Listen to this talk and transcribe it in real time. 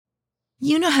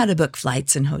You know how to book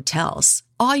flights and hotels.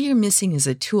 All you're missing is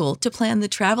a tool to plan the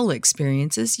travel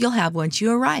experiences you'll have once you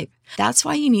arrive. That's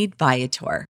why you need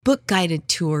Viator. Book guided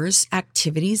tours,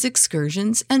 activities,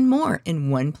 excursions, and more in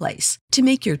one place to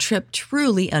make your trip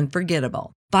truly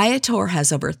unforgettable. Viator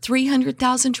has over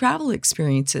 300,000 travel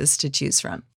experiences to choose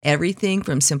from. Everything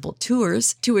from simple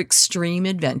tours to extreme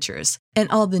adventures and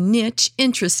all the niche,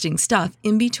 interesting stuff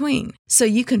in between. So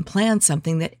you can plan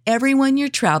something that everyone you're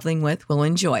traveling with will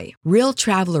enjoy. Real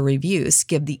traveler reviews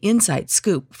give the inside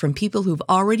scoop from people who've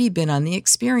already been on the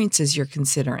experiences you're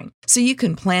considering. So you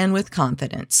can plan with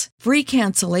confidence. Free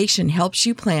cancellation helps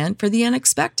you plan for the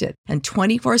unexpected. And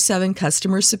 24/7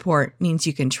 customer support means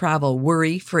you can travel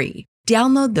worry-free.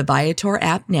 Download the Viator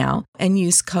app now and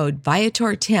use code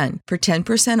Viator10 for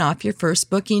 10% off your first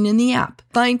booking in the app.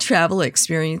 Find travel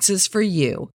experiences for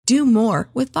you. Do more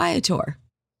with Viator.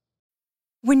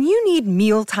 When you need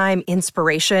mealtime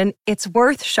inspiration, it's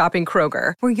worth shopping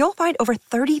Kroger, where you'll find over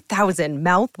 30,000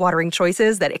 mouth-watering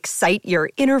choices that excite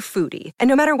your inner foodie. And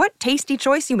no matter what tasty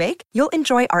choice you make, you'll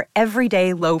enjoy our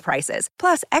everyday low prices,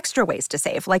 plus extra ways to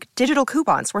save, like digital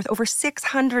coupons worth over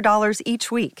 $600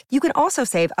 each week. You can also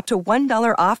save up to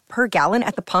 $1 off per gallon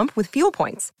at the pump with fuel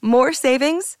points. More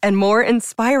savings and more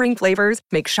inspiring flavors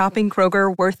make shopping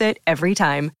Kroger worth it every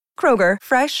time. Kroger,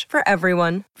 fresh for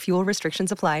everyone. Fuel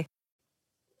restrictions apply.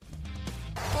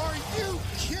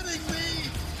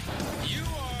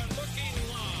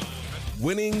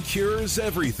 Winning cures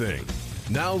everything.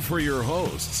 Now for your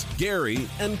hosts, Gary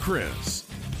and Chris.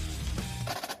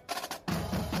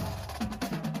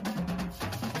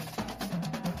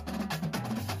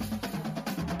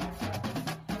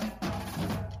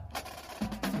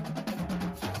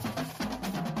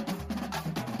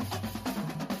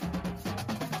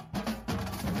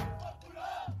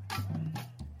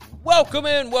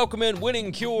 Welcome in.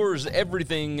 Winning cures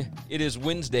everything. It is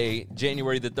Wednesday,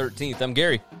 January the 13th. I'm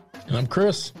Gary. And I'm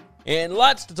Chris. And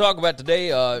lots to talk about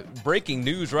today. Breaking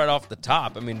news right off the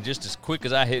top. I mean, just as quick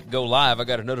as I hit go live, I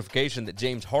got a notification that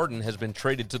James Harden has been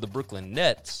traded to the Brooklyn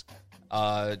Nets.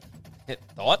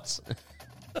 Thoughts?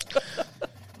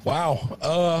 Wow.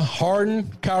 Harden,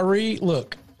 Kyrie,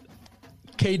 look,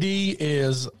 KD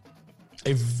is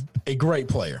a great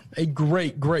player. A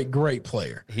great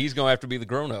player. He's going to have to be the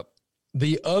grown-up.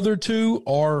 The other two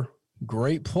are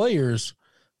great players,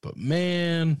 but,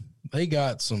 man, they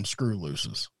got some screw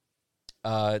looses.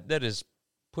 That is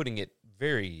putting it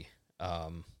very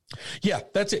yeah,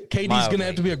 that's it. KD's going to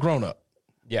have to be a grown-up.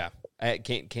 Yeah.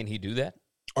 Can he do that?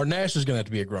 Or Nash is going to have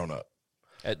to be a grown-up.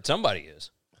 Somebody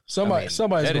is. Somebody's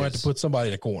going to have to put somebody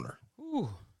in a corner. Ooh,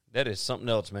 that is something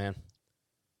else, man.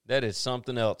 That is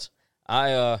something else.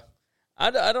 I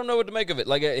don't know what to make of it.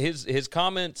 Like his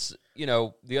comments,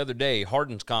 the other day,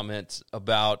 Harden's comments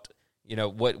about,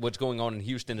 what's going on in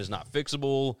Houston is not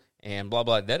fixable and blah,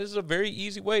 blah. That is a very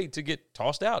easy way to get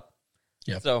tossed out.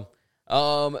 Yeah. So,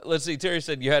 let's see. Terry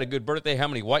said you had a good birthday. How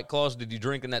many White Claws did you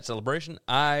drink in that celebration?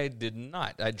 I did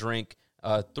not. I drank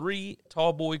 3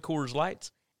 Tall Boy Coors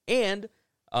Lights, and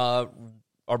our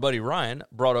buddy Ryan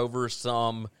brought over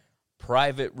some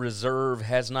Private Reserve,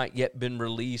 has not yet been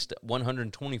released,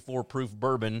 124 proof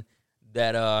bourbon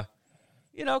that,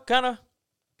 kind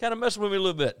of messed with me a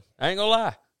little bit. I ain't gonna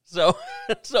lie. So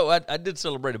I did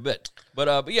celebrate a bit.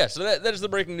 But yeah, so that is the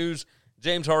breaking news.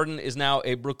 James Harden is now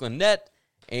a Brooklyn Net,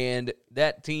 and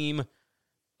that team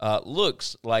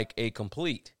looks like a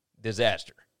complete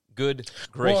disaster. Good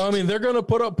gracious. Well, I mean, they're going to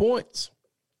put up points.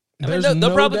 There's they'll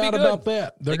no probably doubt be good about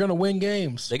that. They're going to win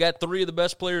games. They got 3 of the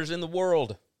best players in the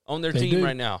world on their team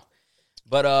right now.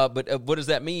 But what does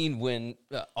that mean when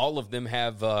all of them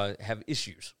have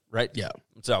issues, right? Yeah.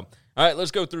 So, all right,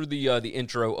 let's go through the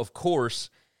intro. Of course,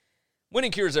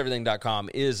 winningcureseverything.com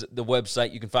is the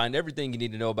website. You can find everything you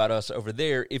need to know about us over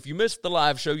there. If you missed the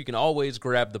live show, you can always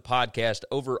grab the podcast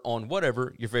over on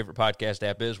whatever your favorite podcast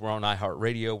app is. We're on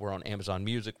iHeartRadio. We're on Amazon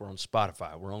Music. We're on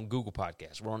Spotify. We're on Google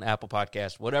Podcasts. We're on Apple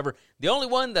Podcasts, whatever. The only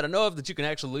one that I know of that you can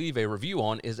actually leave a review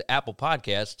on is Apple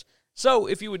Podcasts. So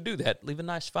if you would do that, leave a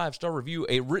nice 5-star review,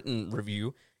 a written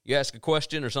review. You ask a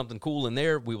question or something cool in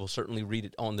there, we will certainly read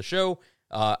it on the show.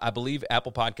 I believe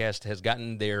Apple Podcast has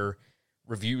gotten their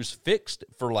reviews fixed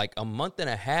for like a month and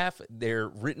a half. Their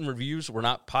written reviews were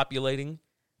not populating.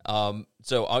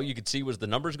 So all you could see was the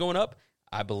numbers going up.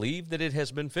 I believe that it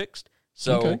has been fixed.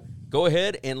 So Go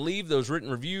ahead and leave those written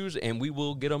reviews, and we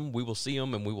will get them, we will see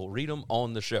them, and we will read them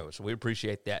on the show. So we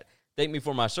appreciate that. Thank me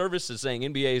for my service is saying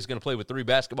NBA is going to play with 3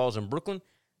 basketballs in Brooklyn.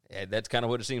 Yeah, that's kind of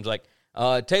what it seems like.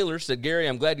 Taylor said, Gary,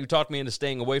 I'm glad you talked me into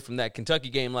staying away from that Kentucky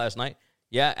game last night.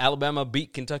 Yeah, Alabama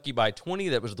beat Kentucky by 20.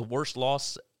 That was the worst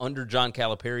loss under John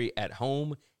Calipari at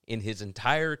home in his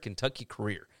entire Kentucky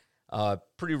career.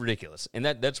 Pretty ridiculous. And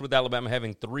that's with Alabama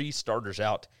having 3 starters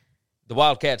out. The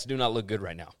Wildcats do not look good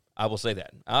right now. I will say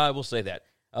that.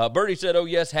 Birdie said, oh,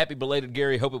 yes, happy belated,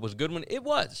 Gary. Hope it was a good one. It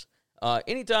was.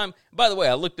 Anytime, by the way,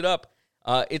 I looked it up.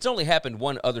 It's only happened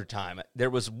one other time. There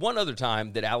was one other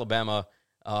time that Alabama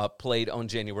played on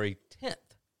January 10th,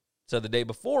 so the day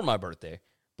before my birthday.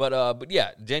 But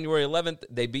yeah, January 11th,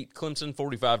 they beat Clemson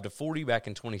 45-40 back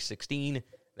in 2016.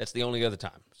 That's the only other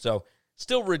time. So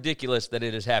still ridiculous that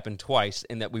it has happened twice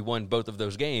and that we won both of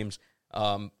those games.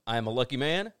 I am a lucky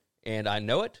man, and I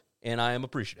know it, and I am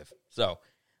appreciative. So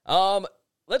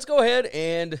let's go ahead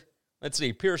and let's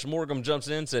see. Pierce Morgan jumps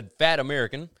in, said, fat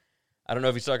American. I don't know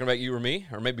if he's talking about you or me,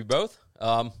 or maybe both.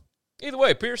 Either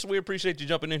way, Pierce, we appreciate you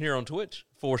jumping in here on Twitch,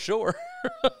 for sure.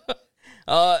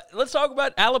 Let's talk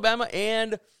about Alabama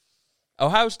and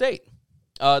Ohio State.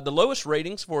 The lowest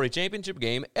ratings for a championship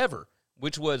game ever,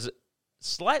 which was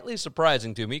slightly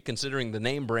surprising to me, considering the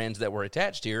name brands that were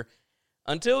attached here,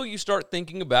 until you start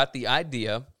thinking about the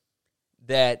idea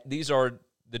that these are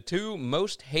the 2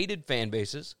 most hated fan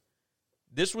bases.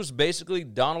 This was basically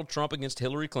Donald Trump against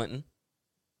Hillary Clinton.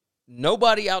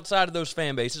 Nobody outside of those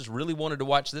fan bases really wanted to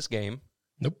watch this game.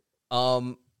 Nope.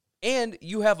 And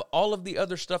you have all of the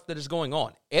other stuff that is going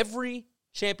on. Every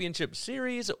championship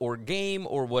series or game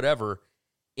or whatever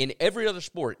in every other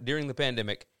sport during the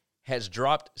pandemic has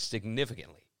dropped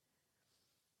significantly.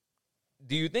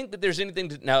 Do you think that there's anything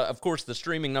to... Now, of course, the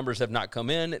streaming numbers have not come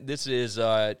in. This is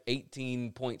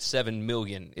 18.7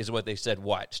 million is what they said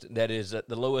watched. That is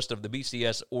the lowest of the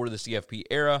BCS or the CFP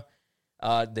era.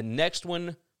 The next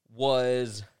one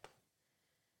was...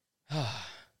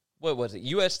 what was it?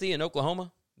 USC and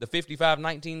Oklahoma? The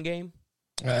 55-19 game?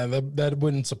 That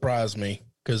wouldn't surprise me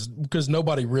because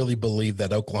nobody really believed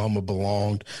that Oklahoma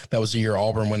belonged. That was the year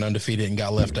Auburn went undefeated and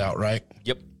got left out, right?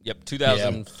 Yep,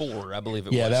 2004, I believe it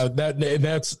was.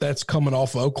 Yeah, that's coming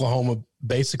off of Oklahoma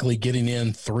basically getting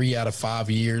in 3 out of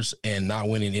 5 years and not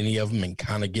winning any of them and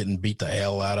kind of getting beat the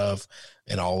hell out of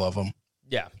in all of them.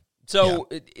 Yeah. So,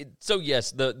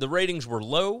 yes, the ratings were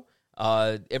low.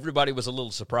 Everybody was a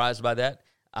little surprised by that.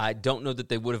 I don't know that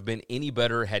they would have been any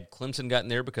better had Clemson gotten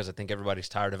there because I think everybody's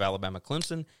tired of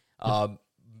Alabama-Clemson.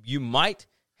 You might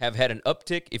have had an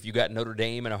uptick if you got Notre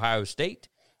Dame and Ohio State.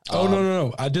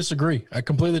 No. I disagree. I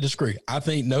completely disagree. I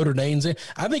think Notre Dame's in.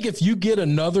 I think if you get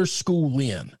another school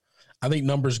in, I think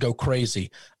numbers go crazy.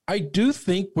 I do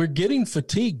think we're getting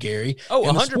fatigued, Gary. Oh, 100%.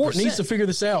 And the sport needs to figure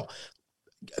this out.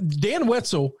 Dan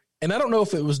Wetzel, and I don't know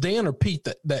if it was Dan or Pete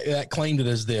that claimed it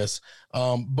as this,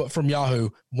 but from Yahoo,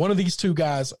 one of these 2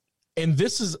 guys, and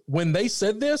this is when they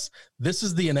said this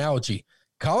is the analogy.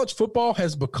 College football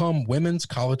has become women's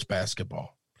college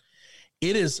basketball.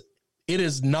 It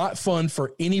is not fun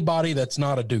for anybody that's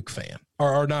not a Duke fan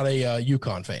or not a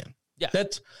UConn fan. Yeah,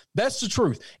 that's the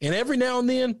truth. And every now and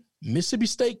then, Mississippi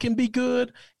State can be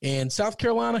good, and South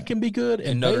Carolina can be good,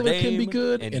 and Baylor can be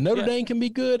good, and Notre Dame can be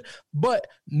good. But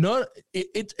none.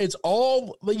 It's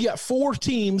all you got 4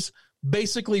 teams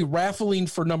basically raffling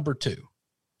for number 2,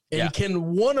 and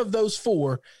can one of those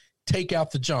 4 take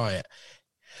out the giant?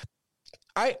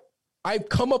 I've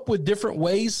come up with different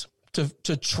ways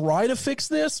to try to fix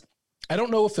this. I don't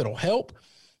know if it'll help.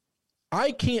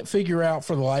 I can't figure out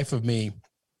for the life of me,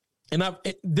 and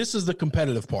this is the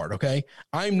competitive part, okay?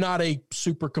 I'm not a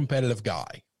super competitive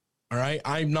guy, all right?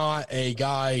 I'm not a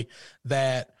guy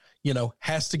that,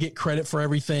 has to get credit for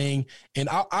everything, and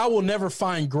I will never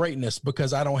find greatness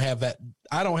because I don't have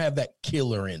that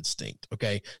killer instinct,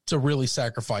 okay, to really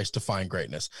sacrifice to find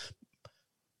greatness.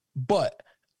 But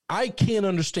I can't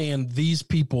understand these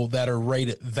people that are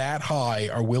rated that high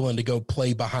are willing to go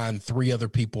play behind 3 other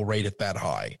people rated that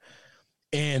high.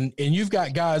 And you've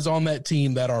got guys on that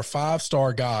team that are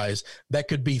 5-star guys that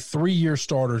could be 3-year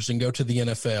starters and go to the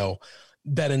NFL,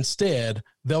 that instead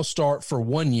they'll start for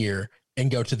 1 year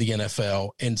and go to the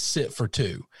NFL and sit for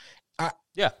 2. That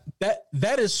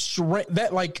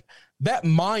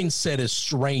mindset is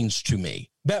strange to me.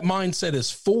 That mindset is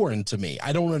foreign to me.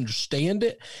 I don't understand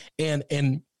it. And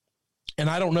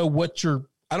I don't know what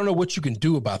you can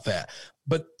do about that.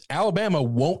 But Alabama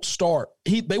won't start.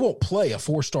 They won't play a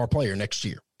 4-star player next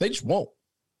year. They just won't.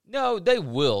 No, they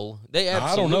will. They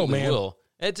absolutely I don't know, man.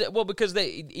 will. Because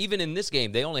they even in this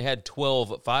game they only had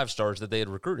 12 5-stars that they had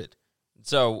recruited.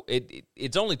 So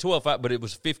it's only 12, but it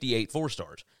was 58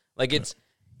 4-stars. Like it's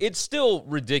still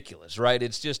ridiculous, right?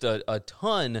 It's just a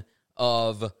ton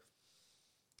of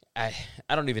I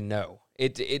don't even know.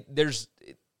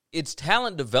 It's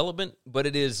talent development, but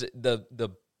it is the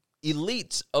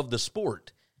elites of the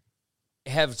sport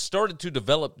have started to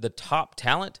develop the top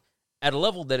talent at a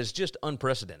level that is just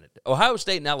unprecedented. Ohio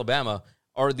State and Alabama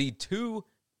are the two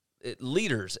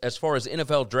leaders as far as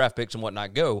NFL draft picks and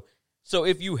whatnot go. So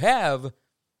if you have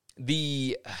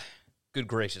good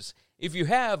gracious, if you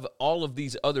have all of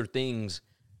these other things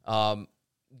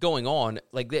going on,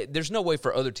 like there's no way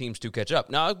for other teams to catch up.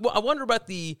 Now, I wonder about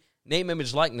the name,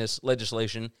 image, likeness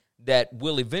legislation that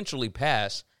will eventually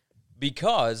pass,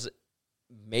 because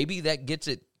maybe that gets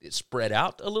it spread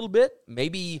out a little bit.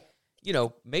 Maybe,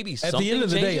 maybe something at the end of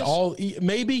the changes.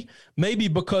 day, maybe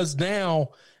because now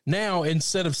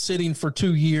instead of sitting for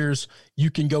 2 years, you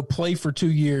can go play for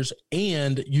 2 years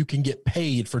and you can get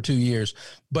paid for 2 years.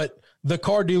 But the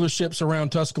car dealerships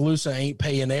around Tuscaloosa ain't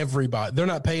paying everybody. They're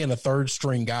not paying a third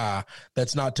string guy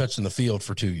that's not touching the field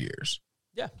for 2 years.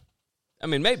 Yeah. I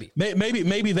mean, maybe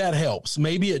that helps.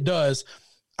 Maybe it does.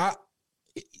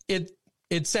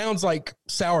 It sounds like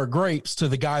sour grapes to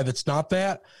the guy that's not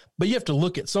that, but you have to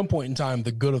look at some point in time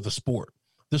the good of the sport.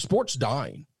 The sport's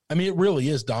dying. I mean, it really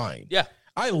is dying. Yeah.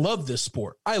 I love this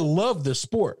sport,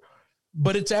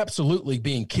 but it's absolutely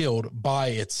being killed by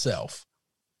itself.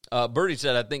 Birdie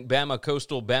said, I think Bama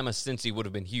Coastal, Bama Cincy would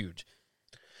have been huge.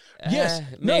 Yes.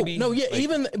 Maybe. No,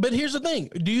 yeah. But here's the thing.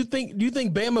 Do you think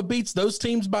Bama beats those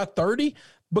teams by 30?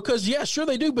 Because yeah, sure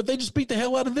they do, but they just beat the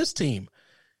hell out of this team.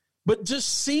 But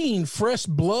just seeing fresh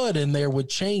blood in there would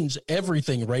change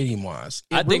everything rating-wise.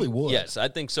 It really would. Yes, I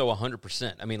think so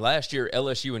 100%. I mean, last year,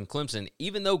 LSU and Clemson,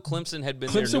 even though Clemson had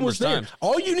been there numerous times.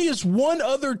 All you need is one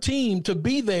other team to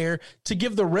be there to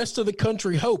give the rest of the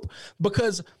country hope.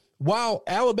 Because while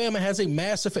Alabama has a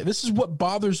massive – this is what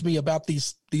bothers me about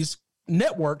these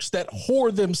networks that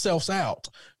whore themselves out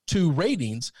to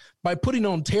ratings by putting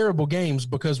on terrible games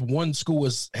because one school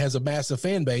has a massive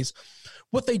fan base.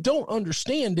 What they don't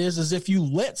understand is if you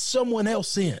let someone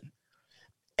else in,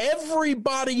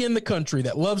 everybody in the country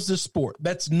that loves this sport,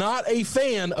 that's not a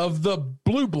fan of the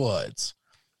Blue Bloods,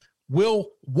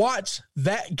 will watch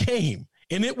that game,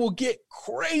 and it will get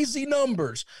crazy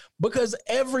numbers because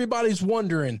everybody's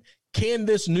wondering, can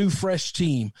this new fresh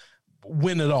team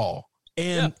win it all?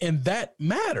 And that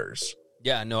matters.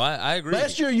 Yeah, no, I agree.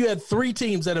 Last year, you had 3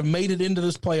 teams that have made it into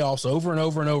this playoffs over and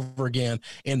over and over again,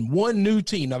 and one new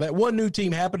team. Now, that one new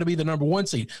team happened to be the number 1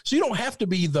 seed, so you don't have to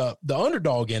be the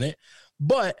underdog in it,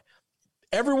 but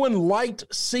everyone liked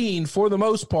seeing, for the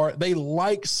most part, they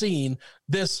like seeing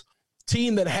this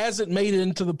team that hasn't made it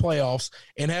into the playoffs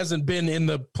and hasn't been in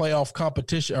the playoff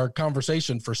competition or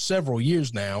conversation for several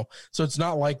years now, so it's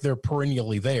not like they're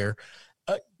perennially there,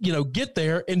 get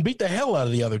there and beat the hell out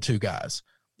of the other 2 guys.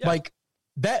 Yeah. Like,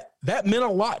 that meant a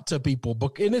lot to people,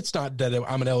 and it's not that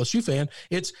I'm an LSU fan.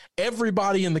 It's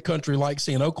everybody in the country likes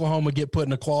seeing Oklahoma get put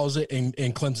in a closet and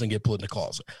Clemson get put in a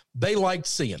closet. They liked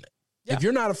seeing it. Yeah. If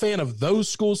you're not a fan of those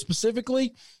schools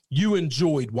specifically, you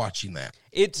enjoyed watching that.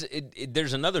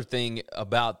 There's another thing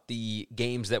about the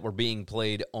games that were being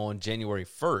played on January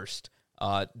 1st.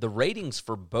 The ratings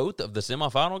for both of the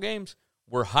semifinal games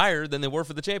were higher than they were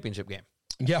for the championship game.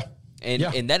 Yeah.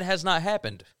 And that has not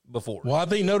happened before. Well, I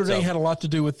think Notre Dame had a lot to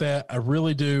do with that. I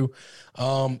really do.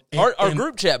 Our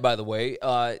group chat, by the way,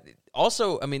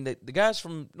 also, I mean, the guys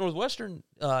from Northwestern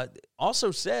also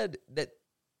said that,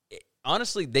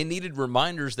 honestly, they needed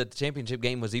reminders that the championship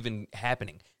game was even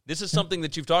happening. This is something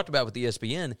that you've talked about with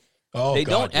ESPN. They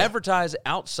don't advertise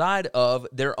outside of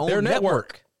their own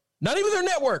network. Not even their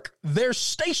network, their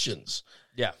stations.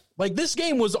 Yeah. Like, this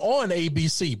game was on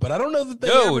ABC, but I don't know that they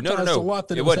advertised a lot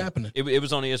that it was happening. It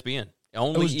was on ESPN.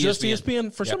 Only it was ESPN. Just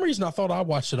ESPN? For some reason, I thought I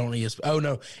watched it on ESPN. Oh,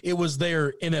 no. It was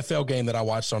their NFL game that I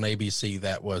watched on ABC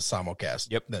that was simulcast.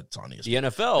 Yep. That's on ESPN. The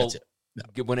NFL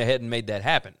went ahead and made that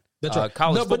happen. That's right.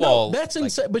 College football. That's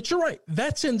insane. But you're right.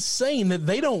 That's insane that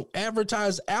they don't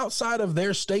advertise outside of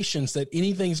their stations that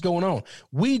anything's going on.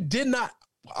 We did not.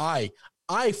 I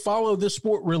follow this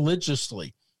sport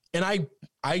religiously, and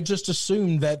I just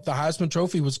assumed that the Heisman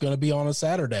Trophy was going to be on a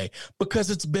Saturday because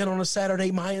it's been on a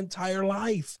Saturday my entire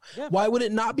life. Yeah. Why would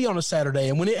it not be on a Saturday?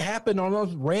 And when it happened on a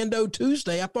rando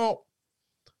Tuesday, I thought,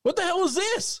 what the hell is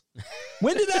this?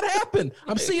 When did that happen?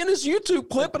 I'm seeing this YouTube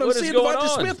clip, and I'm seeing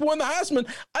Devontae Smith won the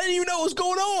Heisman. I didn't even know what was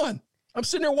going on. I'm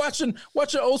sitting there watching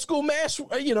old school MASH.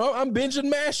 I'm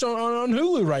binging MASH on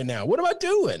Hulu right now. What am I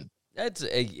doing?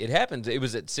 It happens. It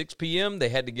was at 6 p.m. They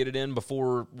had to get it in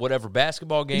before whatever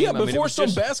basketball game. Yeah, before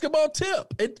basketball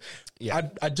tip.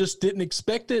 I just didn't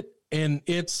expect it, and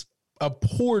it's a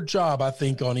poor job, I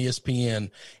think, on ESPN,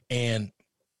 and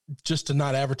just to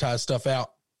not advertise stuff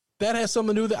out. That has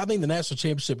something to do with it. I think the national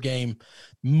championship game,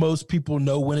 most people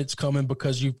know when it's coming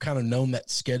because you've kind of known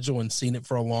that schedule and seen it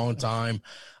for a long time.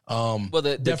 Well,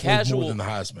 the casual more than the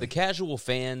Heisman. The casual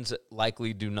fans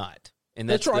likely do not. And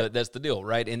that's right. That's the deal,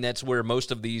 right? And that's where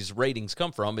most of these ratings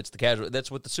come from. It's the casual. That's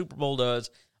what the Super Bowl does,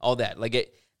 all that.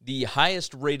 The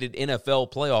highest-rated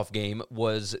NFL playoff game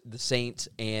was the Saints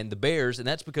and the Bears, and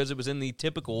that's because it was in the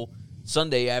typical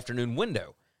Sunday afternoon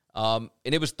window. And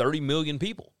it was 30 million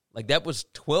people. That was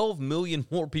 12 million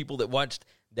more people that watched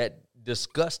that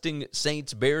disgusting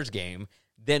Saints-Bears game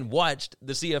than watched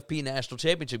the CFP National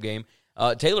Championship game.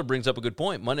 Taylor brings up a good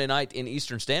point. Monday night in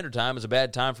Eastern Standard Time is a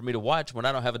bad time for me to watch when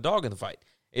I don't have a dog in the fight.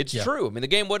 It's true. I mean, the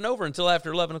game wasn't over until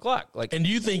after 11 o'clock. And do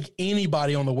you think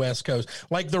anybody on the West Coast,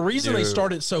 the reason they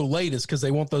started so late is because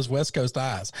they want those West Coast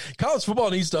eyes. College football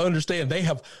needs to understand they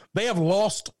have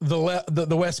lost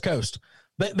the West Coast.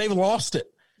 They've lost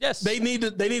it. Yes. They need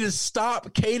to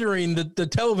stop catering the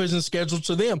television schedule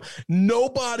to them.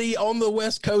 Nobody on the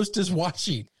West Coast is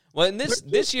watching. Well, and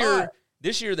this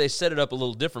year they set it up a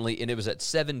little differently, and it was at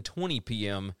 7:20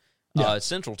 p.m.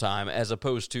 Central Time as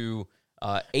opposed to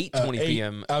 8:20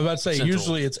 p.m. I was about to say Central.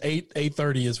 usually it's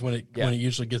 8:30 is when it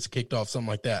usually gets kicked off, something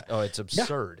like that. Oh, it's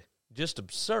absurd, just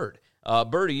absurd.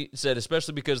 Birdie said,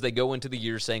 especially because they go into the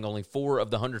year saying only 4 of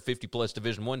the 150 plus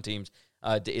Division I teams,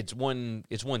 it's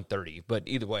 130, but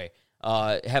either way,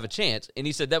 have a chance. And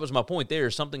he said that was my point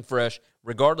there. Something fresh,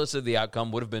 regardless of the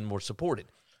outcome, would have been more supported.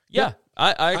 Yeah.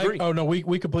 I agree.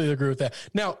 We completely agree with that.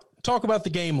 Now, talk about the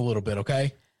game a little bit,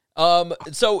 okay?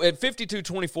 So at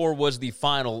 52-24 was the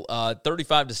final,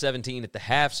 35-17 at the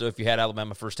half. So if you had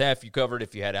Alabama first half, you covered.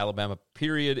 If you had Alabama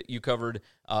period, you covered.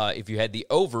 If you had the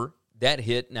over, that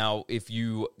hit. Now, if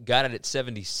you got it at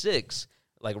 76,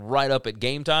 right up at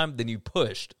game time, then you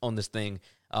pushed on this thing.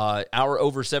 Our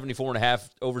over 74.5,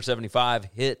 over 75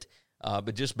 hit,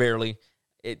 but just barely.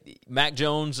 Mac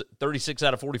Jones, 36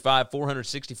 out of 45,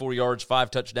 464 yards,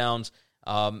 5 touchdowns.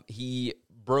 He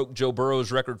broke Joe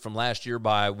Burrow's record from last year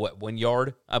by, 1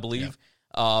 yard, I believe.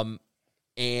 Yeah.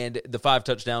 And the 5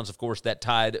 touchdowns, of course, that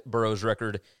tied Burrow's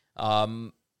record.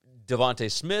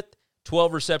 Devontae Smith,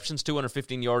 12 receptions,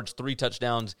 215 yards, 3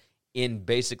 touchdowns in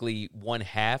basically one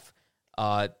half.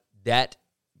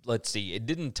 Let's see, it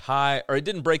didn't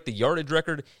break the yardage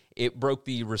record. It broke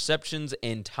the receptions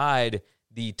and tied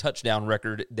the touchdown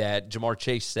record that Jamar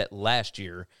Chase set last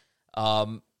year.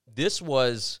 This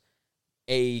was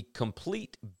a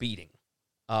complete beating.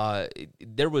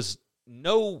 There was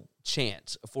no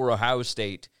chance for Ohio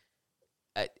State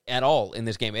at all in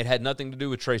this game. It had nothing to do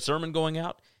with Trey Sermon going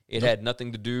out. It had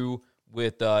nothing to do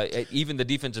with even the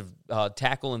defensive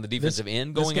tackle and the defensive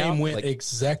end going out. This game went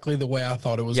exactly the way I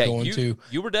thought it was going to.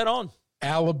 You were dead on.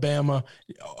 Alabama,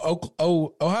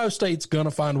 Ohio State's going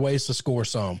to find ways to score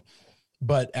some.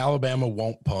 But Alabama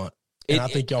won't punt. And I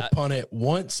think y'all punt it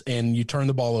once and you turn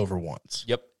the ball over once.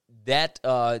 Yep.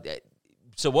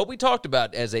 So what we talked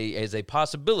about as a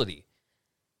possibility,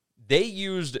 they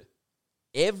used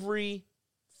every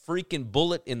freaking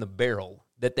bullet in the barrel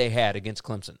that they had against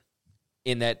Clemson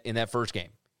in that first game.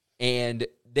 And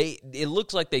it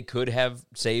looks like they could have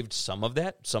saved some of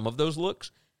those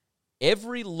looks.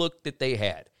 Every look that they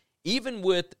had, even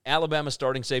with Alabama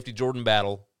starting safety Jordan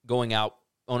Battle going out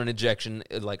on an ejection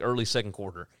early second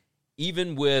quarter,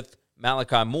 even with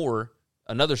Malachi Moore,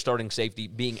 another starting safety,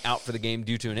 being out for the game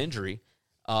due to an injury,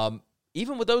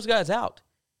 even with those guys out,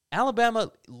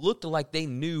 Alabama looked like they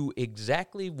knew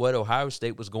exactly what Ohio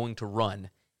State was going to run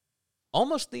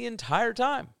almost the entire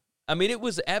time. I mean, it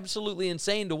was absolutely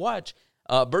insane to watch.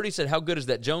 Birdie said, how good is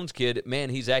that Jones kid? Man,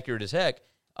 he's accurate as heck.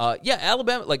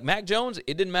 Alabama, Mac Jones,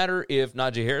 it didn't matter if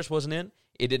Najee Harris wasn't in.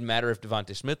 It didn't matter if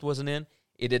Devontae Smith wasn't in.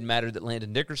 It didn't matter that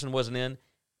Landon Dickerson wasn't in.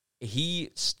 He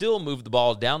still moved the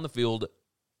ball down the field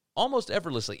almost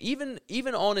effortlessly.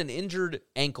 Even on an injured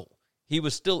ankle, he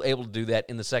was still able to do that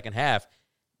in the second half.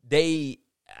 It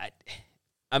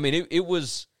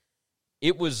was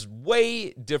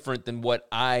way different than what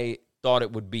I thought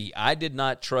it would be. I did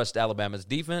not trust Alabama's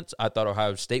defense. I thought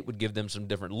Ohio State would give them some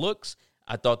different looks.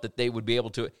 I thought that they would be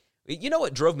able to. You know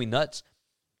what drove me nuts?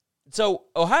 So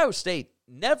Ohio State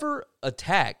never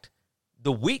attacked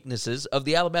the weaknesses of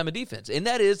the Alabama defense, and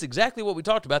that is exactly what we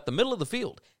talked about, the middle of the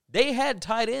field. They had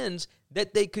tight ends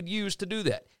that they could use to do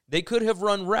that. They could have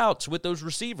run routes with those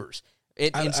receivers. I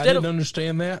didn't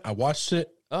understand that. I watched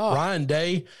it. Oh. Ryan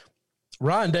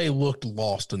Day looked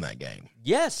lost in that game.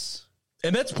 Yes.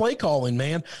 And that's play calling,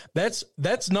 man. That's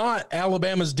not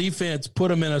Alabama's defense put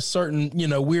them in a certain,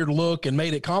 weird look and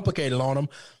made it complicated on them.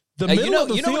 The middle of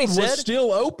the field was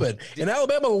still open, and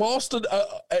Alabama lost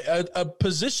a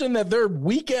position that they're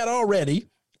weak at already.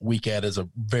 Weak at is a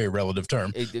very relative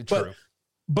term. True.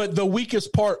 But the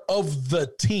weakest part of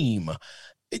the team,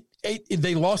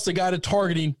 they lost a guy to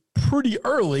targeting pretty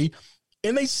early,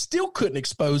 and they still couldn't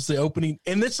expose the opening.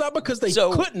 And it's not because they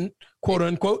couldn't, quote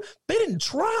unquote, they didn't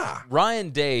try. Ryan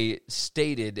Day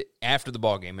stated after the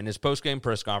ballgame in his postgame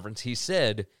press conference, he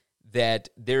said that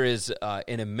there is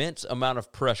an immense amount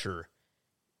of pressure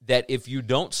that if you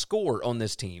don't score on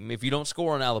this team, if you don't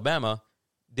score on Alabama,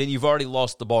 then you've already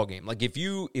lost the ballgame. Like if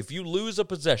you lose a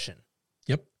possession,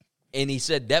 yep. And he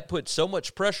said that puts so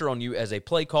much pressure on you as a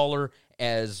play caller,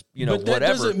 as but that whatever.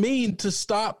 Doesn't mean to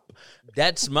stop.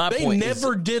 That's my they point. They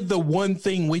never did the one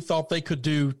thing we thought they could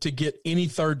do to get any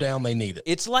third down they needed.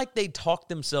 It's like they talked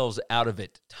themselves out of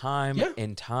it time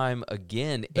and time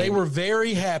again. They were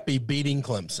very happy beating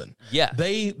Clemson. Yeah.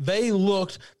 They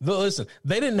looked, listen,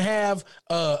 they didn't have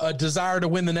a desire to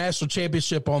win the national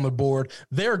championship on the board.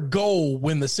 Their goal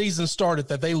when the season started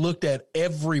that they looked at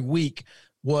every week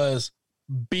was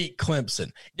beat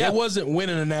Clemson. Yeah. It wasn't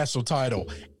winning a national title.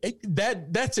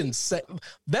 That's insane.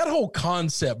 That whole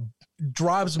concept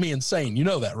drives me insane. You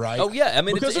know that, right? Oh, yeah. I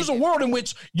mean, because there's a world in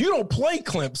which you don't play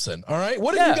Clemson, all right?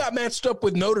 What if you got matched up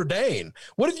with Notre Dame?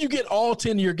 What if you get all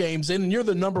 10 of your games in and you're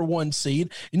the number 1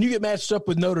 seed and you get matched up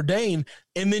with Notre Dame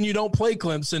and then you don't play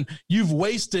Clemson? You've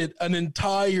wasted an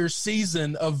entire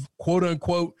season of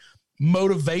quote-unquote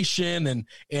motivation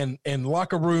and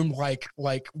locker room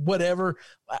like whatever.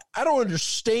 I don't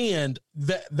understand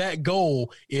that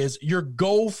goal is your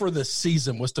goal for the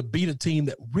season was to beat a team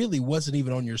that really wasn't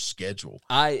even on your schedule.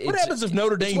 What happens if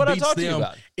Notre Dame beats them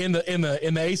in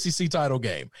the ACC title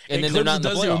game and then Clemson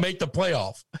doesn't even make the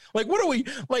playoff? Like, what are we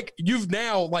like? You've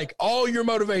now like all your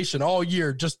motivation all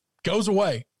year just goes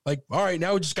away. Like, all right,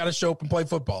 now we just got to show up and play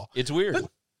football. It's weird.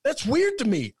 That's weird to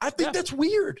me. I think that's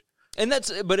weird. And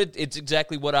it's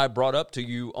exactly what I brought up to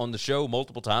you on the show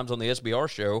multiple times on the SBR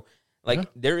show. Like,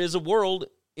 there is a world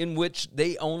in which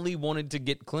they only wanted to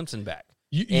get Clemson back.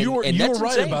 You were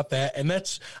right about that, and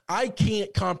I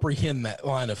can't comprehend that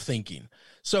line of thinking.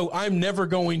 So I'm never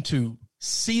going to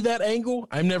see that angle.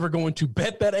 I'm never going to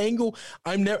bet that angle.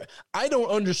 I don't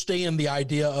understand the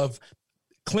idea of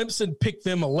Clemson picked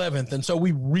them 11th, and so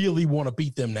we really want to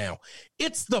beat them now.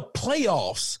 It's the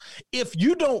playoffs. If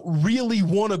you don't really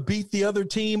want to beat the other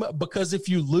team because if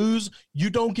you lose,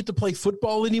 you don't get to play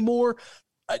football anymore,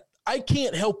 I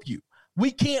can't help you.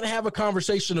 We can't have a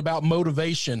conversation about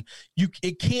motivation.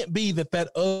 It can't be that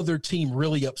other team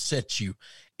really upsets you,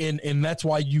 and that's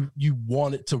why you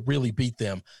want it to really beat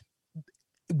them.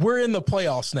 We're in the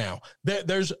playoffs now.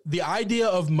 There's the idea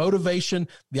of motivation,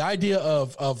 the idea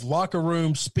of locker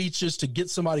room speeches to get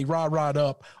somebody riled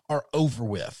up are over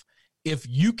with. If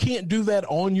you can't do that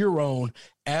on your own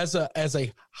as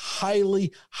a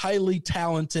highly, highly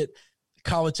talented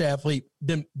college athlete,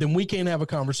 then we can't have a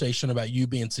conversation about you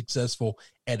being successful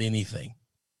at anything.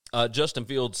 Justin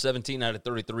Fields, 17 out of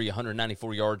 33,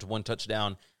 194 yards, 1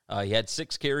 touchdown. He had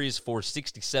 6 carries for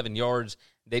 67 yards.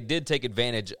 They did take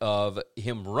advantage of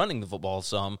him running the football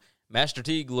some. Master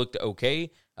Teague looked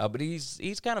okay, but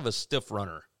he's kind of a stiff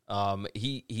runner.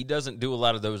 He doesn't do a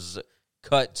lot of those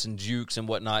cuts and jukes and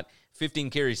whatnot. 15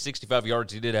 carries, 65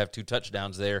 yards. He did have 2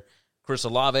 touchdowns there. Chris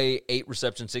Olave, 8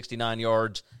 receptions, 69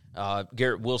 yards.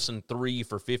 Garrett Wilson, 3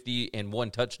 for 50 and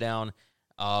 1 touchdown.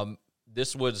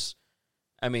 This was,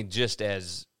 I mean, just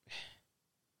as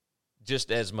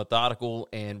methodical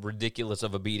and ridiculous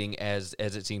of a beating as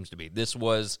it seems to be. This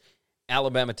was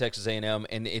Alabama, Texas A&M,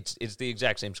 and it's the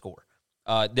exact same score.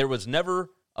 There was never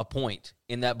a point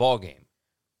in that ball game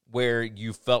where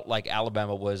you felt like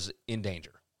Alabama was in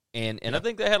danger. And I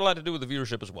think that had a lot to do with the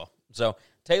viewership as well. So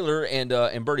Taylor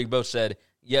and Birdie both said,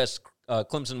 yes,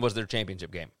 Clemson was their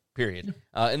championship game, period.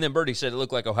 And then Birdie said it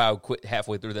looked like Ohio quit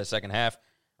halfway through that second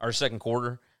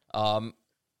quarter.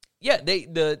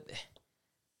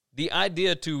 The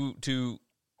idea to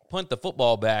punt the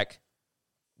football back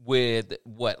with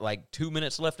like 2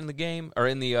 minutes left in the game or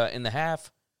in the half,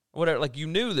 or whatever. Like, you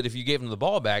knew that if you gave them the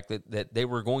ball back that they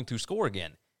were going to score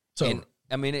again. So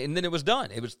and then it was done.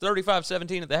 It was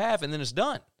 35-17 at the half, and then it's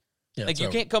done. Yeah, like, you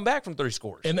can't come back from 3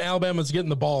 scores. And Alabama's getting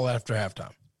the ball after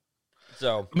halftime.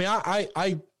 So I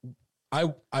mean,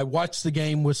 I watched the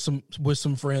game with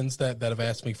some friends that have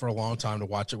asked me for a long time to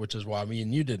watch it, which is why me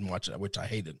and you didn't watch it, which I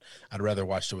hated. I'd rather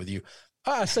watch it with you.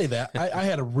 I say that. I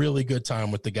had a really good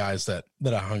time with the guys that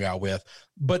I hung out with.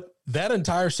 But that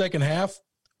entire second half,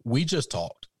 we just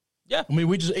talked. Yeah. I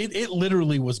mean, it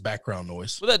literally was background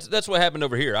noise. Well, that's what happened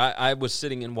over here. I was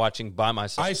sitting and watching by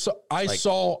myself. I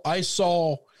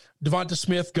saw Devonta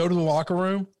Smith go to the locker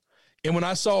room, and when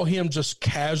I saw him just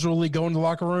casually go in the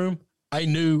locker room, I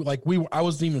knew, like, I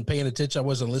wasn't even paying attention. I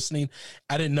wasn't listening.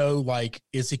 I didn't know, like,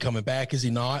 is he coming back? Is he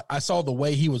not? I saw the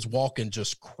way he was walking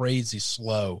just crazy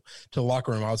slow to the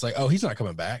locker room. I was like, oh, he's not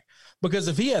coming back. Because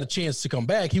if he had a chance to come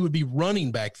back, he would be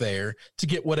running back there to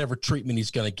get whatever treatment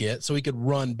he's going to get so he could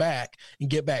run back and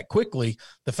get back quickly.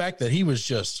 The fact that he was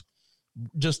just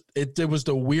it was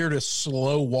the weirdest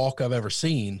slow walk I've ever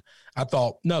seen. I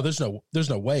thought, no, there's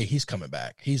no way he's coming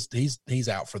back. He's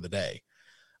out for the day.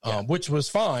 Which was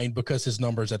fine because his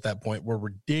numbers at that point were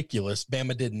ridiculous.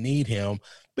 Bama didn't need him,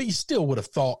 but you still would have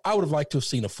thought, I would have liked to have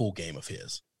seen a full game of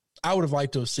his. I would have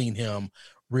liked to have seen him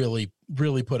really,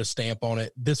 really put a stamp on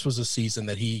it. This was a season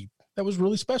that was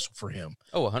really special for him.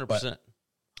 Oh, 100%.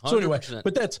 So anyway,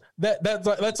 but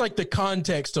that's like the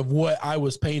context of what I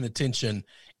was paying attention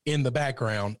in the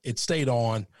background. It stayed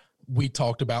on. We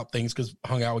talked about things because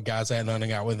hung out with guys I hadn't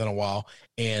hung out with in a while,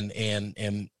 and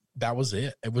that was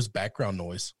it. It was background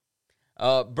noise.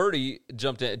 Birdie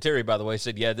jumped in. Terry, by the way,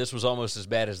 said, yeah, this was almost as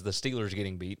bad as the Steelers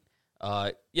getting beat.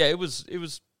 Yeah, it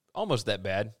was almost that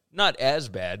bad. Not as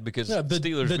bad because the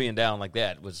Steelers being down like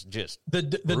that was just the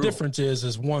difference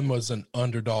is one was an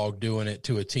underdog doing it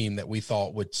to a team that we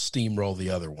thought would steamroll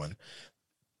the other one.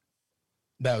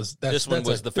 This one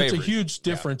was the favorite. That's a huge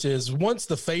difference. Is once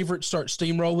the favorite starts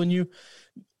steamrolling you,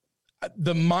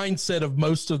 the mindset of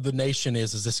most of the nation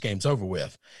is this game's over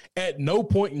with. At no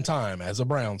point in time as a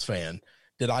Browns fan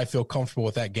did I feel comfortable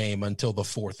with that game until the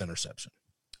fourth interception.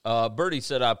 Birdie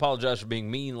said, I apologize for being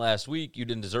mean last week. You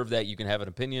didn't deserve that. You can have an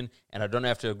opinion, and I don't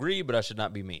have to agree, but I should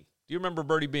not be mean. Do you remember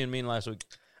Birdie being mean last week?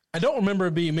 I don't remember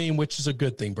it being mean, which is a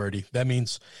good thing, Birdie. That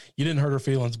means you didn't hurt her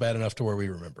feelings bad enough to where we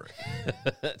remember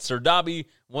it. Sir Dobby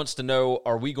wants to know,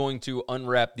 are we going to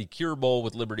unwrap the Cure Bowl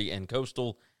with Liberty and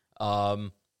Coastal?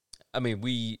 I mean,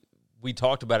 we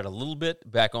talked about it a little bit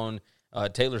back on,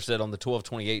 Taylor said on the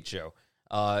 1228 show.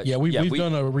 We've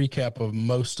done a recap of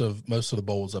most of the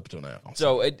bowls up to now.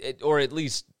 So or at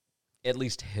least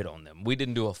hit on them. We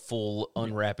didn't do a full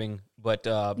unwrapping, but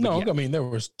I mean there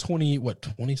was 20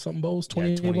 something bowls,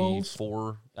 24 bowls.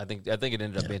 I think it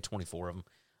ended up being 24 of them.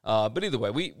 But either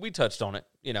way, we touched on it.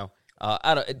 You know,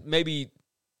 maybe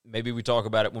we talk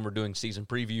about it when we're doing season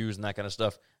previews and that kind of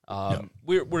stuff.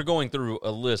 We're going through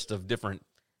a list of different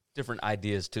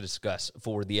ideas to discuss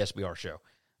for the SBR show.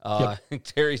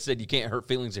 Terry said you can't hurt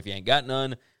feelings if you ain't got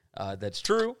none. That's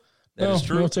true. That is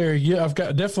true. No, Terry, yeah, I've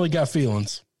definitely got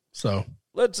feelings. So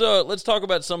let's talk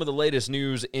about some of the latest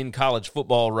news in college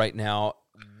football right now.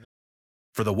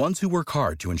 For the ones who work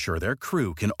hard to ensure their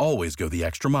crew can always go the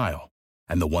extra mile,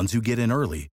 and the ones who get in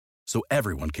early so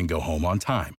everyone can go home on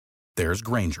time, there's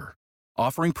Grainger,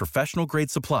 offering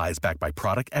professional-grade supplies backed by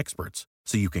product experts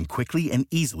so you can quickly and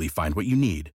easily find what you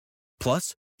need.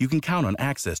 Plus, you can count on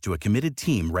access to a committed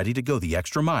team ready to go the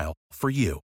extra mile for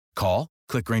you. Call,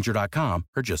 click Grainger.com,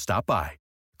 or just stop by.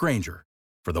 Grainger,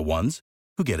 for the ones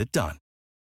who get it done.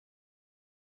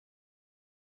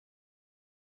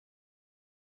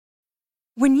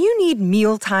 When you need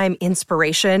mealtime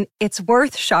inspiration, it's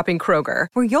worth shopping Kroger,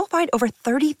 where you'll find over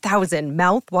 30,000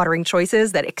 mouth-watering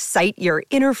choices that excite your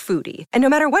inner foodie. And no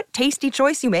matter what tasty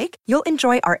choice you make, you'll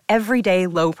enjoy our everyday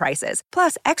low prices,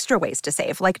 plus extra ways to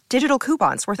save, like digital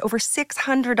coupons worth over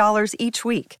 $600 each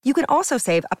week. You can also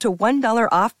save up to $1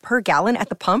 off per gallon at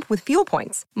the pump with fuel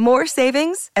points. More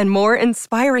savings and more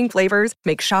inspiring flavors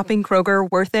make shopping Kroger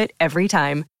worth it every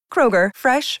time. Kroger,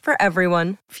 fresh for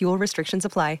everyone. Fuel restrictions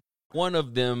apply. One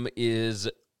of them is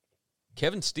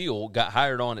Kevin Steele got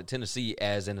hired on at Tennessee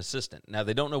as an assistant. Now,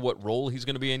 they don't know what role he's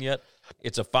going to be in yet.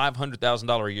 It's a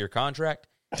 $500,000 a year contract.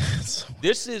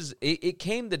 It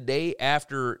came the day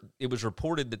after it was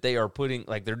reported that they are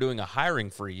they're doing a hiring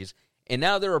freeze. And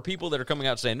now there are people that are coming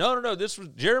out saying, no, this was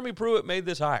Jeremy Pruitt made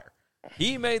this hire.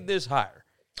 He made this hire.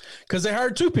 Because they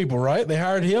hired two people, right? They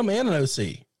hired him and an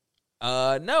OC.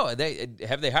 No,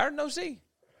 have they hired an OC?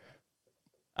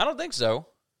 I don't think so.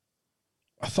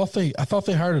 I thought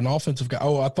they hired an offensive guy.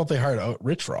 Oh, I thought they hired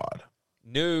Rich Rod.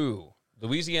 No,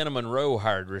 Louisiana Monroe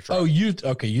hired Rich Rod. Oh,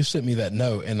 you sent me that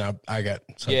note, and I got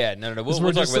yeah. No. We'll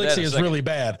talk about that. Is really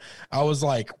bad. I was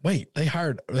like, wait, they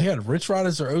had Rich Rod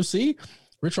as their OC.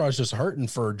 Rich Rod's just hurting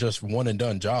for just one and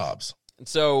done jobs.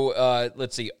 So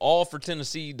let's see.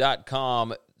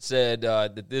 Allfortennessee.com said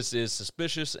that this is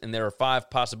suspicious, and there are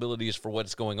 5 possibilities for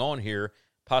what's going on here.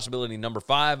 Possibility number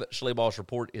 5, Schlabach's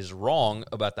report is wrong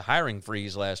about the hiring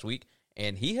freeze last week,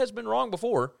 and he has been wrong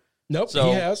before. Nope, so,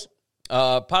 he has.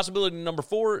 Possibility number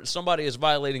 4, somebody is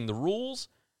violating the rules.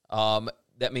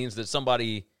 That means that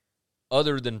somebody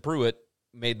other than Pruitt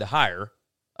made the hire,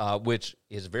 which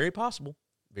is very possible.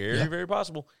 Very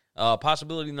possible.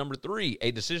 Possibility number 3,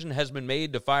 a decision has been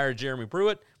made to fire Jeremy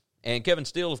Pruitt. And Kevin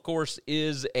Steele, of course,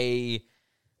 is he's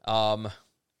a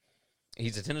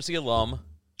Tennessee alum.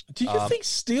 Do you think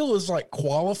Steele is like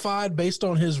qualified based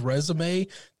on his resume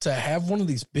to have one of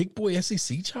these big boy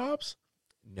SEC jobs?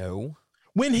 No.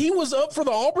 When he was up for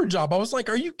the Auburn job, I was like,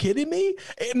 are you kidding me?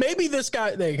 And maybe this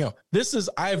guy, there you go.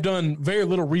 I've done very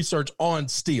little research on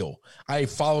Steele. I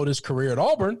followed his career at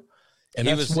Auburn. And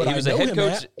he was a head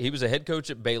coach. He was a head coach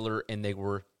at Baylor, and they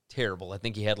were terrible. I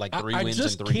think he had like 3 wins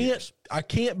in 3 years. I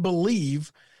can't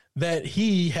believe that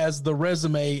he has the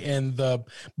resume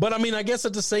but I mean, I guess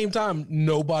at the same time,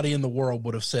 nobody in the world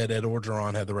would have said Ed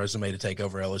Orgeron had the resume to take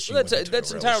over LSU. Well,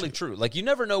 that's entirely true. Like, you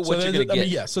never know what you're going to get.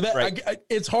 Yeah. So that right.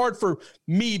 It's hard for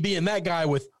me being that guy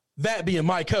with that being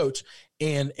my coach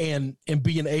and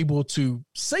being able to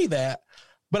say that.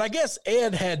 But I guess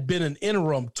Ed had been an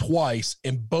interim twice,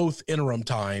 in both interim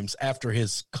times after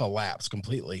his collapse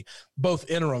completely. Both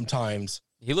interim times,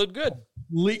 he looked good.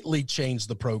 Completely changed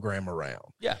the program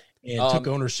around. Yeah. And took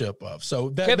ownership of.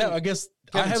 So I guess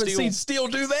I haven't seen Steele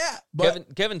do that.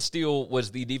 But Kevin Steele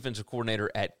was the defensive coordinator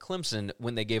at Clemson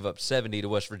when they gave up 70 to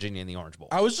West Virginia in the Orange Bowl.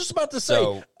 I was just about to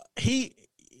say,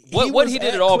 what he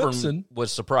did at Auburn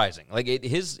was surprising. Like,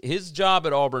 his job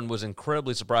at Auburn was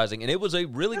incredibly surprising, and it was a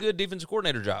really good defensive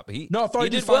coordinator job. I thought he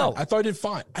did fine. Well. I thought he did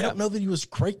fine. I don't know that he was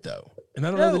great though, and I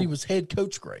don't know that he was head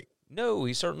coach great. No,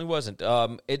 he certainly wasn't.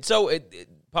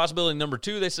 Possibility number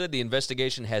 2, they said the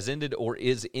investigation has ended or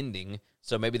is ending.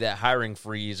 So maybe that hiring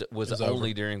freeze was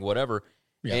only during whatever.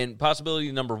 Yeah. And possibility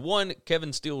number 1,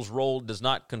 Kevin Steele's role does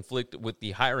not conflict with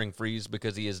the hiring freeze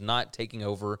because he is not taking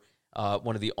over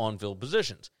one of the on-field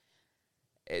positions.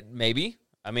 Maybe.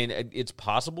 I mean, it's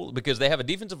possible because they have a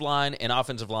defensive line and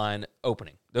offensive line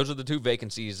opening. Those are the 2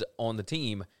 vacancies on the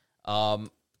team. We'll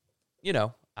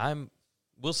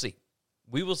see.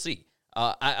 We will see.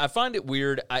 I find it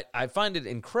weird. I find it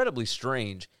incredibly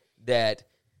strange that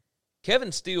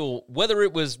Kevin Steele, whether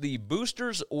it was the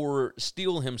boosters or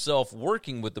Steele himself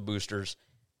working with the boosters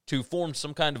to form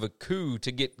some kind of a coup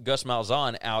to get Gus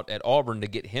Malzahn out at Auburn to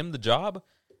get him the job,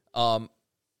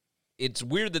 it's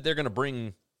weird that they're going to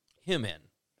bring him in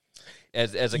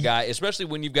as a guy, especially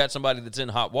when you've got somebody that's in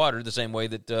hot water the same way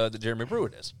that Jeremy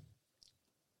Pruitt is.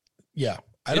 Yeah,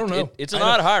 I don't know. It's an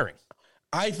odd hiring.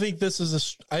 I think this is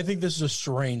a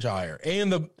strange hire,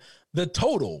 and the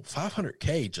total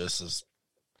 $500K just is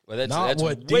that's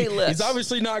way less. He's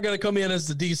obviously not going to come in as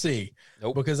the DC,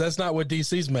 because that's not what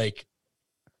DCs make.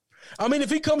 I mean, if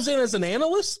he comes in as an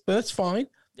analyst, that's fine.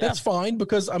 Yeah. That's fine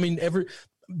because I mean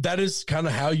that is kind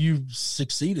of how you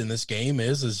succeed in this game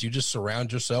is you just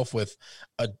surround yourself with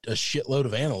a shitload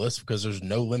of analysts because there's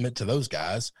no limit to those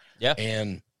guys. Yeah,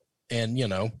 and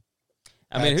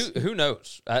I mean, who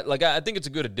knows? I think it's a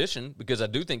good addition because I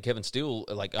do think Kevin Steele,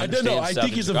 understands. I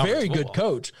think he's a very good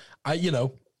coach. I don't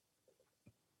know.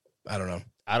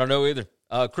 I don't know either.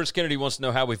 Chris Kennedy wants to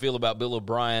know how we feel about Bill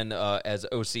O'Brien as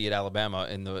OC at Alabama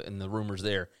and the rumors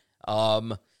there.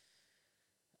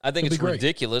 I think it's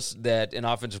ridiculous that an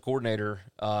offensive coordinator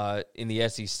in the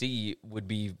SEC would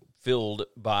be filled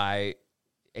by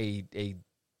a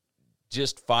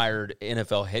just fired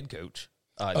NFL head coach.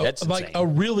 That's like a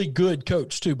really good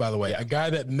coach too, by the way, a guy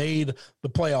that made the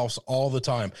playoffs all the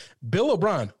time. Bill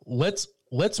O'Brien, let's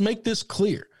make this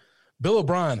clear. Bill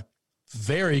O'Brien,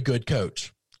 very good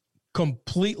coach,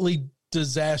 completely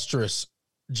disastrous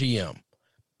GM,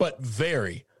 but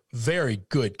very, very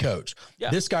good coach.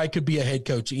 Yeah. This guy could be a head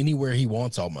coach anywhere he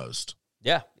wants almost.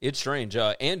 Yeah, it's strange.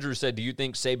 Andrew said, do you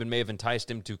think Saban may have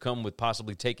enticed him to come with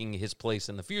possibly taking his place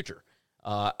in the future?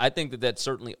 I think that's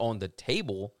certainly on the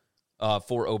table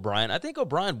for O'Brien. I think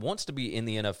O'Brien wants to be in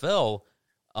the NFL.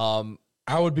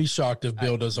 I would be shocked if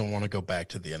Bill doesn't want to go back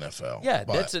to the NFL. Yeah,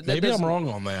 maybe I'm wrong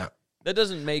on that. That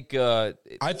doesn't make... I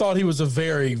thought he was a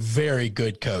very, very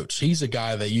good coach. He's a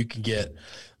guy that you can get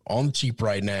on the cheap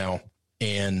right now.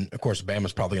 And, of course,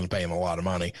 Bama's probably going to pay him a lot of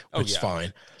money, which is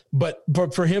fine. But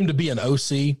for him to be an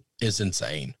OC is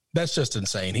insane. That's just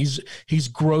insane. He's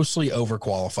grossly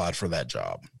overqualified for that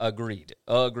job. Agreed.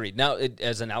 Now,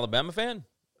 as an Alabama fan...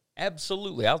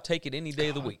 Absolutely. I'll take it any day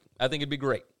of the week. I think it'd be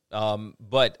great.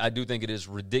 But I do think it is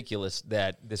ridiculous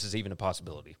that this is even a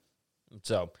possibility.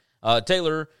 So,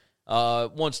 Taylor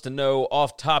wants to know,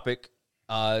 off topic,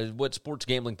 what sports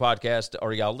gambling podcast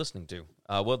are y'all listening to?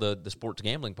 Well, the sports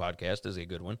gambling podcast is a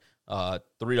good one.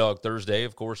 Three Dog Thursday,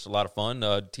 of course, a lot of fun.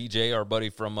 TJ, our buddy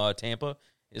from Tampa,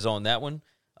 is on that one.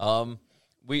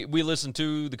 We listen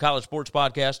to the College Sports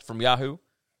Podcast from Yahoo.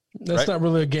 That's not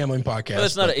really a gambling podcast. Well,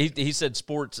 that's not. He said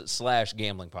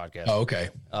sports/gambling podcast. Oh, okay.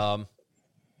 I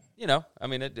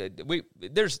mean,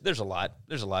 there's a lot.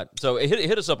 So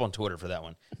hit us up on Twitter for that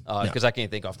one because I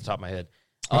can't think off the top of my head.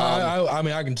 I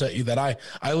mean, I can tell you that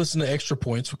I listen to Extra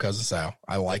Points with Cousin Sal.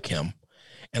 I like him.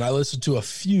 And I listen to a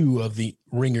few of the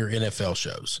Ringer NFL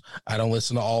shows. I don't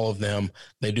listen to all of them.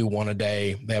 They do one a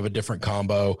day. They have a different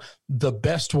combo. The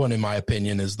best one, in my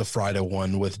opinion, is the Friday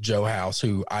one with Joe House,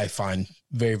 who I find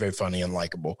very, very funny and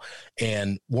likable,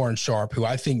 and Warren Sharp, who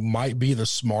I think might be the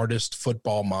smartest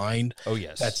football mind. Oh,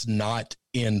 yes. That's not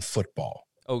in football.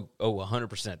 Oh,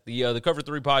 100%. The Cover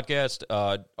 3 podcast,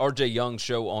 RJ Young's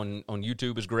show on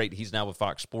YouTube is great. He's now with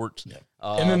Fox Sports. Yeah.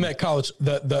 And then that college,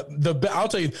 I'll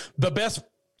tell you, the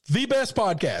best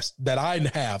podcast that I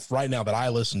have right now that I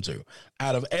listen to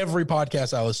out of every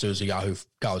podcast I listen to is a Yahoo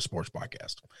College Sports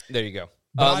podcast. There you go.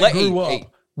 I grew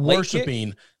up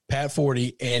worshiping Pat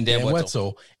Forty and Dan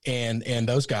Wetzel and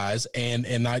those guys. And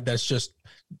that's just,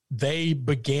 they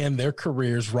began their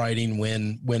careers writing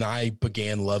when I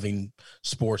began loving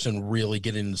sports and really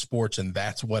getting into sports. And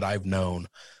that's what I've known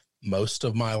most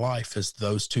of my life is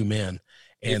those two men.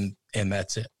 And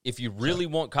that's it. If you really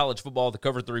want college football, the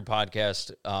Cover 3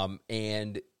 podcast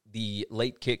and the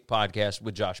Late Kick podcast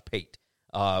with Josh Pate.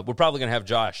 We're probably going to have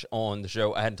Josh on the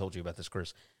show. I hadn't told you about this,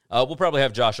 Chris. We'll probably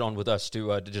have Josh on with us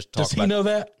to just talk. Does he know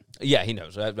that? Yeah, he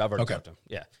knows. I've already talked to him.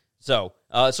 Yeah. So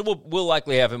we'll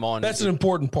likely have him on. That's an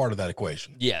important part of that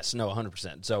equation. Yes, no,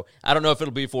 100%. So I don't know if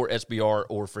it'll be for SBR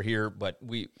or for here, but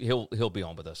he'll be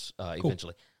on with us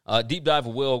eventually. Deep Dive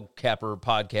with Will Capper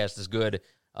podcast is good,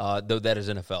 though that is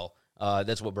NFL.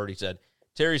 That's what Birdie said.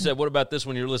 Terry said, what about this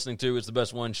one you're listening to? It's the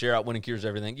best one. Share out, winning cures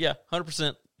everything. Yeah,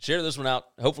 100%. Share this one out.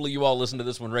 Hopefully you all listen to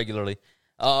this one regularly.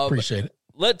 Appreciate it.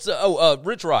 Let's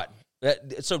Rich Rod.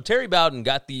 So Terry Bowden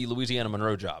got the Louisiana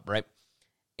Monroe job, right?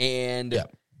 And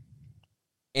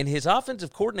and his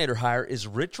offensive coordinator hire is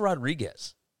Rich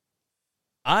Rodriguez.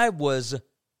 I was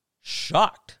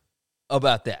shocked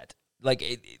about that. Like,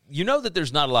 you know that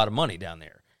there's not a lot of money down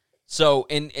there. So,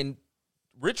 and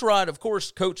Rich Rod, of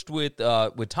course, coached with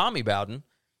Tommy Bowden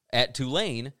at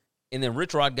Tulane, and then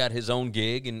Rich Rod got his own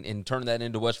gig and turned that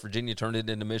into West Virginia, turned it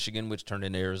into Michigan, which turned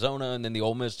into Arizona, and then the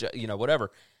Ole Miss,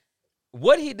 whatever.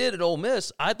 What he did at Ole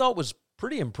Miss, I thought was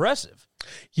pretty impressive.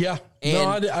 Yeah,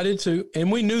 I did too.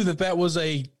 And we knew that was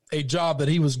a job that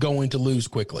he was going to lose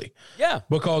quickly. Yeah.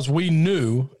 Because we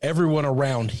knew everyone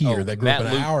around here that grew up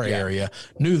in our area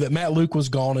knew that Matt Luke was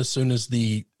gone as soon as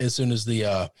the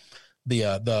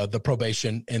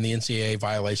probation and the NCAA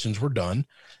violations were done.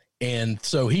 And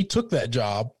so he took that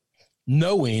job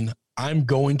knowing I'm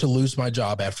going to lose my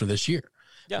job after this year.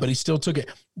 Yeah. But he still took it.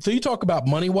 So you talk about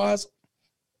money-wise,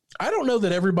 I don't know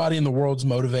that everybody in the world's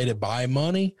motivated by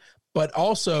money, but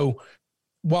also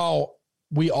while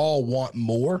we all want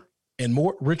more and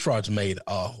more, Rich Rod's made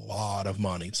a lot of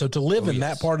money. So to live in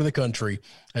that part of the country,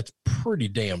 that's pretty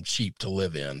damn cheap to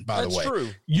live in, by the way. That's true.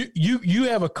 You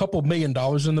have a couple $1 million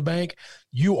in the bank,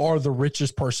 you are the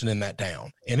richest person in that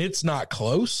town, and it's not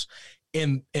close.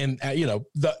 And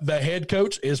the head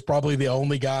coach is probably the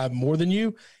only guy more than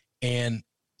you. And,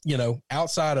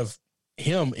 outside of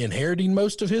him inheriting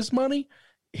most of his money,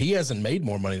 he hasn't made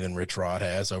more money than Rich Rod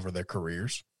has over their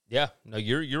careers. Yeah, no,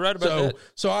 you're right about that.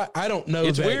 So I don't know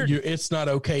it's weird. It's not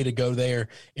okay to go there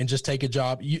and just take a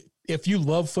job. If you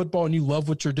love football and you love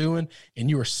what you're doing and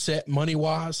you are set money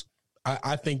wise,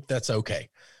 I think that's okay.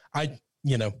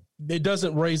 It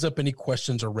doesn't raise up any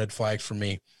questions or red flags for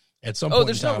me. At some point,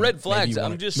 there's no red flags.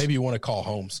 Maybe you want to call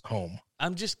home.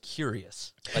 I'm just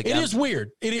curious. Like, it is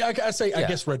weird. I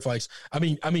guess red flags. I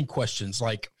mean questions.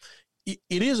 Like it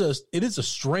is a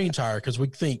strange hire because we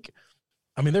think.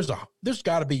 I mean, there's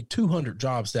got to be 200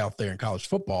 jobs out there in college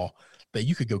football that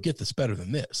you could go get that's better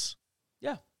than this.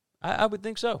 Yeah, I would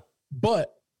think so.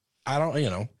 But I don't,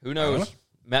 Who knows?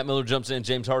 Matt Miller jumps in.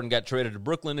 James Harden got traded to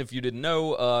Brooklyn, if you didn't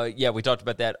know. We talked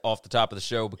about that off the top of the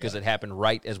show because it happened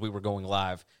right as we were going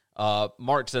live.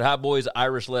 Mark said, hi, boys.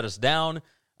 Irish let us down.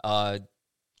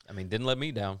 Didn't let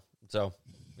me down. So,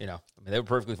 they were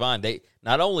perfectly fine. They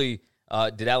not only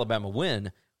did Alabama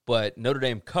win, but Notre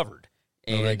Dame covered.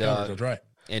 And that's right.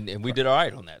 And we did all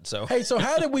right on that. So hey, so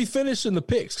how did we finish in the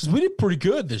picks? Because we did pretty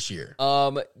good this year.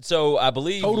 So I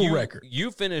believe total record. You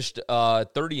finished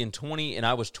 30-20, and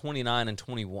I was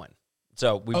 29-21.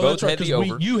 So we both had the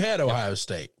over. You had Ohio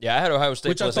State. Yeah, I had Ohio State,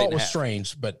 which I thought was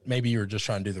strange, but maybe you were just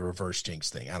trying to do the reverse jinx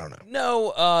thing. I don't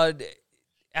know. No,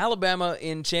 Alabama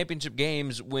in championship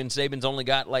games when Saban's only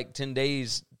got like 10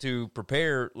 days to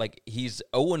prepare, like he's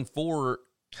 0-4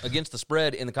 against the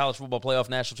spread in the college football playoff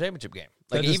national championship game.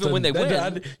 Like even when they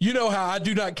win. You know how I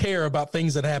do not care about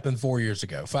things that happened 4 years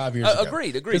ago, 5 years ago.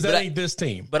 Agreed. Because that ain't this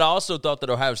team. But I also thought that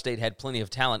Ohio State had plenty of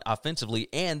talent offensively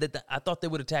and that I thought they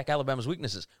would attack Alabama's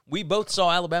weaknesses. We both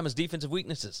saw Alabama's defensive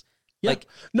weaknesses. Yeah.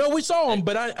 No, we saw them,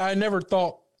 but I never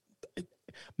thought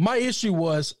my issue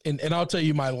was, and I'll tell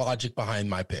you my logic behind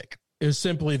my pick, is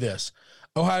simply this.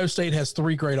 Ohio State has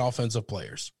 3 great offensive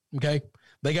players, okay?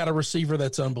 They got a receiver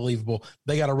that's unbelievable.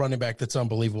 They got a running back that's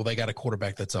unbelievable. They got a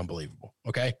quarterback that's unbelievable,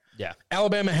 okay? Yeah.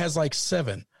 Alabama has like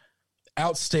 7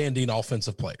 outstanding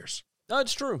offensive players. No,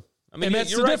 it's true. I mean, and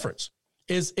that's you're the right. difference.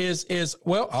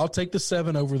 Well, I'll take the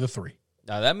 7 over the 3.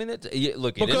 No, I mean, look,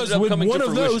 it Because ended up when coming one to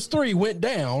of fruition. those 3 went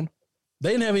down, they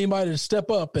didn't have anybody to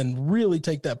step up and really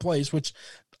take that place, which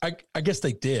I guess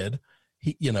they did,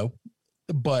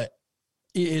 but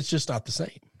it's just not the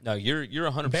same. No, you're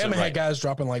 100% Bama right. had guys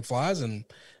dropping like flies, and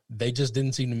they just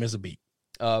didn't seem to miss a beat.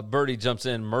 Birdie jumps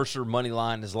in. Mercer money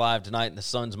line is live tonight, and the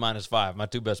Suns -5. My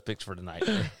 2 best picks for tonight.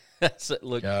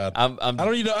 Look, God. I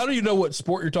don't even know what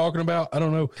sport you're talking about. I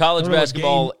don't know. college I don't know what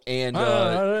basketball game.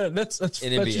 and that's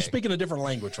NBA. you're speaking a different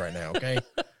language right now. Okay.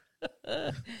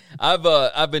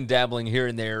 I've been dabbling here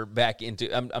and there back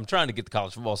into. I'm trying to get the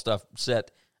college football stuff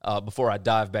set before I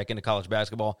dive back into college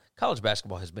basketball. College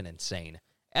basketball has been insane,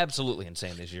 absolutely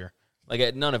insane this year.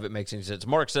 Like none of it makes any sense.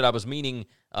 Mark said I was meaning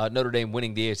Notre Dame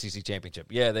winning the ACC championship.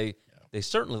 Yeah, they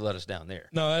certainly let us down there.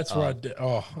 No, that's where I did.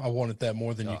 Oh, I wanted that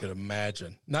more than you could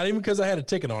imagine. Not even because I had a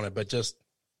ticket on it, but just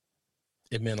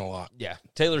it meant a lot. Yeah.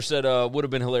 Taylor said would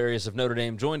have been hilarious if Notre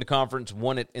Dame joined the conference,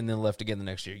 won it, and then left again the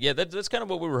next year. Yeah, that's kind of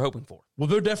what we were hoping for. Well,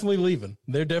 they're definitely leaving.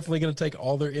 They're definitely going to take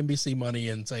all their NBC money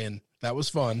and saying, that was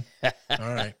fun.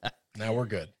 All right. Now we're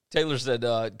good. Taylor said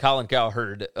Colin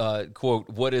Cowherd, quote,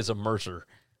 what is a Mercer?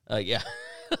 Yeah.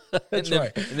 That's and then,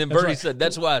 right. And then That's Birdie right. said,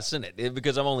 that's why I sent it,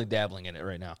 because I'm only dabbling in it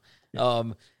right now.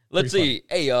 Let's see.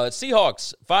 Hey,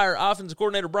 Seahawks fire offensive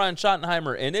coordinator Brian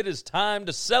Schottenheimer, and it is time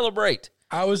to celebrate.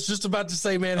 I was just about to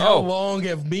say, man, how long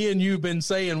have me and you been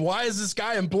saying, why is this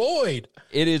guy employed?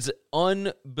 It is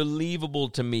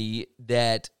unbelievable to me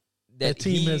that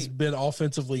team has been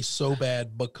offensively so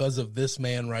bad because of this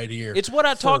man right here. It's what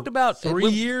I talked about 3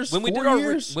 years, when we 4 did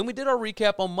years. When we did our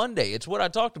recap on Monday. It's what I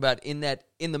talked about in that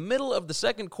in the middle of the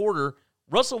second quarter,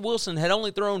 Russell Wilson had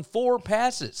only thrown 4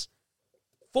 passes.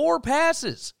 4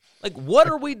 passes. Like, what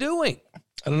are we doing?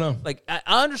 I don't know. Like,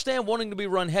 I understand wanting to be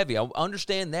run heavy. I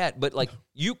understand that. But, like,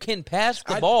 you can pass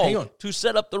the ball to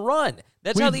set up the run.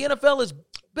 That's how the NFL is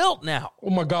built now. Oh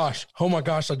my gosh.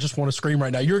 I just want to scream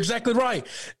right now. You're exactly right.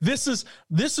 This is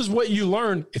what you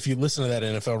learn if you listen to that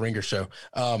NFL Ringer show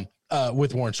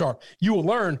with Warren Sharp. You will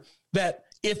learn that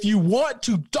if you want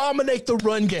to dominate the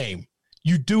run game,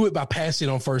 you do it by passing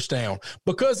on first down,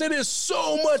 because it is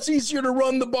so much easier to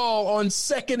run the ball on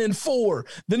 2nd and 4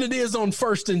 than it is on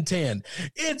 1st and 10.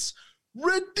 It's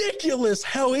ridiculous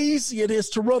how easy it is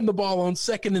to run the ball on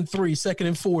 2nd and 3, 2nd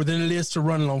and 4 than it is to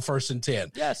run it on 1st and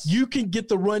 10. Yes. You can get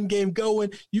the run game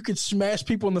going. You can smash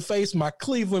people in the face. My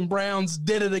Cleveland Browns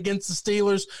did it against the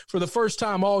Steelers for the first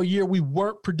time all year. We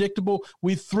weren't predictable.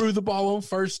 We threw the ball on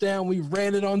first down. We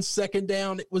ran it on 2nd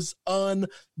down. It was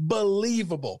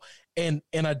unbelievable. And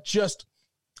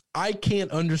I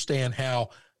can't understand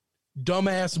how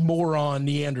dumbass moron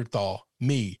Neanderthal,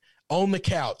 me, on the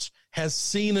couch, has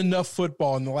seen enough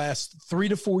football in the last 3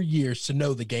 to 4 years to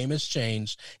know the game has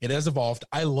changed. It has evolved.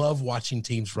 I love watching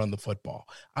teams run the football.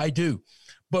 I do.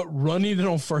 But running it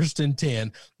on 1st and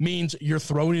 10 means you're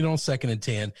throwing it on 2nd and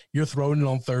 10. You're throwing it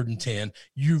on 3rd and 10.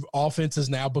 Your offense has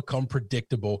now become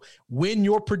predictable. When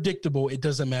you're predictable, it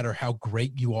doesn't matter how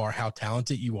great you are, how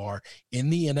talented you are. In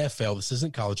the NFL, this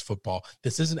isn't college football.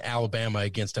 This isn't Alabama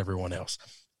against everyone else.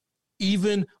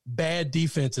 Even bad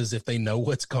defenses, if they know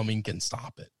what's coming, can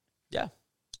stop it. Yeah.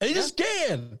 They just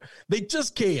can. They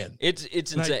just can. It's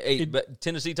insane. But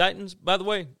Tennessee Titans, by the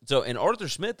way. So, and Arthur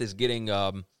Smith is getting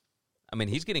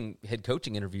he's getting head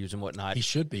coaching interviews and whatnot. He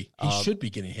should be. He should be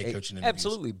getting head coaching interviews.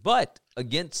 Absolutely. But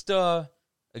against the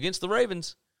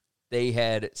Ravens, they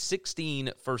had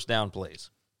 16 first down plays.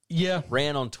 Yeah.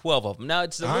 Ran on 12 of them. Now,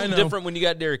 it's a little different when you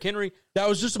got Derrick Henry. I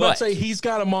was just about to say he's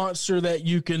got a monster that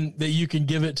you can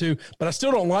give it to, but I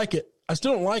still don't like it.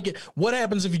 What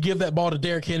happens if you give that ball to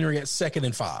Derrick Henry at 2nd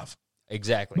and 5?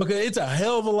 Exactly. Because it's a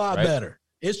hell of a lot better.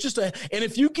 It's just and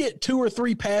if you get 2 or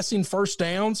 3 passing first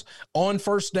downs on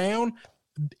first down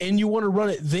and you want to run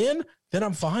it then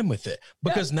I'm fine with it,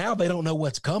 because now they don't know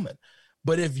what's coming.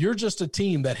 But if you're just a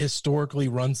team that historically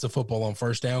runs the football on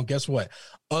first down, guess what?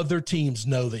 Other teams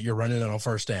know that you're running it on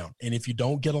first down. And if you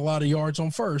don't get a lot of yards on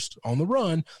first, on the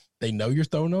run, they know you're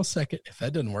throwing on second. If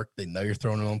that doesn't work, they know you're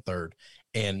throwing it on third.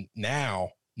 And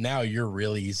now you're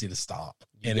really easy to stop.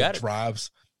 And it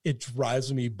drives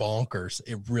me bonkers.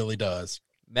 It really does.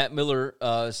 Matt Miller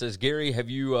says, Gary, have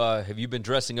you been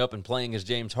dressing up and playing as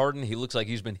James Harden? He looks like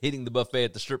he's been hitting the buffet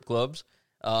at the strip clubs.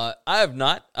 I have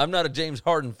not. I'm not a James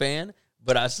Harden fan,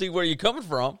 but I see where you're coming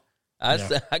from. I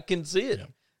can see it.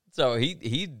 So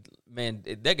man,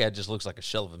 that guy just looks like a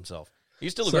shell of himself.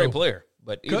 He's still a great player,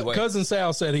 but either way. Cousin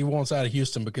Sal said he wants out of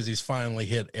Houston because he's finally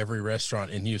hit every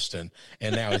restaurant in Houston,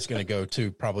 and now he's going to go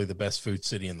to probably the best food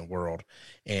city in the world,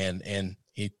 and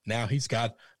he's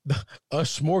got a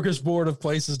smorgasbord of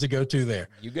places to go to there.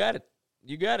 You got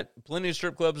it. Plenty of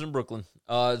strip clubs in Brooklyn.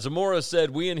 Zamora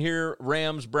said, we in here,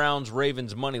 Rams, Browns,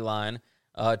 Ravens, money line.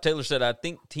 Taylor said, I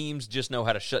think teams just know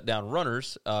how to shut down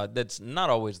runners. That's not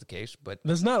always the case, but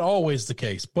that's not always the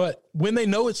case. But when they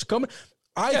know it's coming,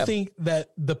 I think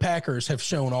that the Packers have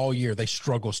shown all year they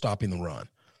struggle stopping the run.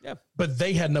 Yeah, but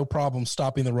they had no problem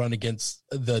stopping the run against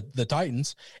the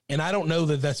Titans, and I don't know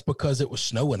that that's because it was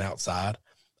snowing outside.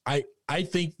 I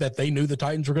think that they knew the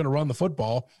Titans were going to run the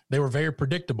football. They were very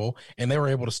predictable, and they were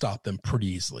able to stop them pretty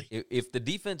easily. If the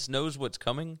defense knows what's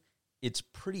coming, it's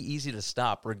pretty easy to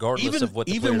stop, regardless of what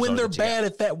the even players when are they're that you bad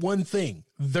got. at that one thing,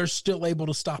 they're still able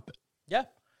to stop it. Yeah.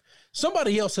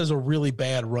 Somebody else has a really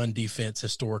bad run defense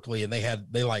historically, and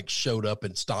they like showed up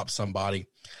and stopped somebody.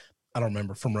 I don't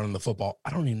remember from running the football.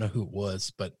 I don't even know who it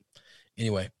was, but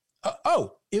anyway.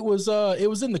 It was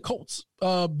in the Colts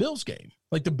Bills game.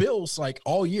 Like the Bills, like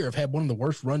all year, have had one of the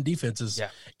worst run defenses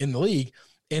in the league,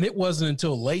 and it wasn't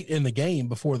until late in the game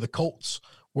before the Colts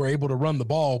were able to run the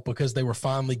ball because they were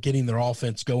finally getting their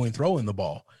offense going, throwing the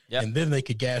ball, and then they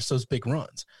could gash those big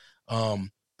runs.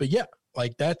 But yeah,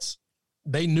 like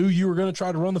they knew you were going to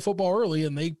try to run the football early,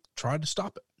 and they tried to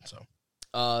stop it.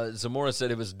 So Zamora said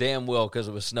it was damn well because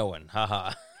it was snowing.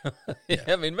 Ha.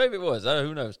 I mean, maybe it was.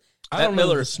 Who knows? I don't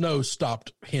know if the snow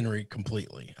stopped Henry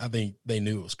completely. I think they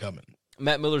knew it was coming.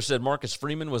 Matt Miller said Marcus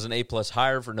Freeman was an A+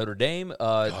 hire for Notre Dame.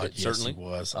 God, certainly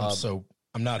yes, he was.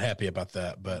 I'm not happy about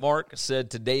that. But Mark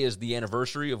said today is the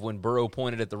anniversary of when Burrow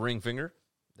pointed at the ring finger.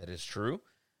 That is true.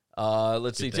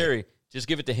 Let's see, Terry. Just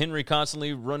give it to Henry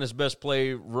constantly, run his best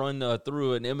play, run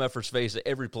through an MFer's face at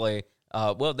every play.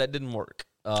 Well, that didn't work.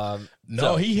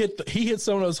 He hit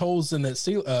some of those holes in that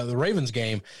the Ravens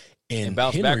game, and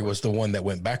Henry backwards. Was the one that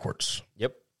went backwards.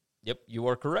 Yep, you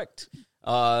are correct.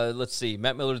 Let's see.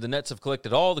 Matt Miller, the Nets have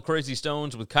collected all the crazy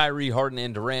stones with Kyrie, Harden,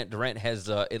 and Durant. Durant has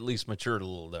at least matured a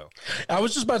little, though. I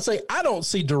was just about to say, I don't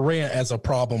see Durant as a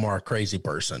problem or a crazy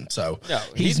person. So no,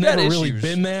 he's never really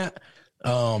been that.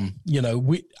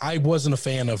 I wasn't a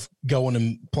fan of going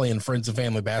and playing friends and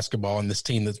family basketball and this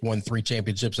team that's won 3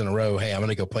 championships in a row. Hey, I'm going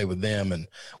to go play with them and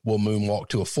we'll moonwalk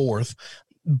to a 4th.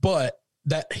 But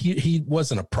that he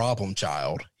wasn't a problem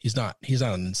child. He's not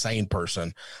an insane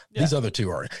person. Yeah. These other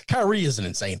two are. Kyrie is an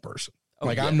insane person.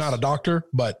 I'm not a doctor,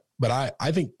 but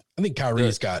I think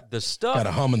Kyrie's got the stuff, got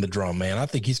a hum in the drum, man. I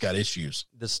think he's got issues.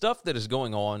 The stuff that is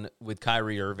going on with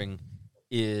Kyrie Irving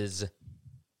is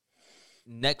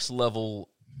next level,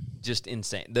 just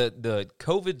insane. The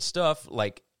COVID stuff,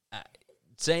 like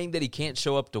saying that he can't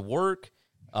show up to work,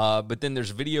 but then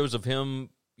there's videos of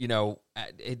him,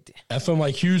 at from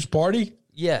like Hugh's party.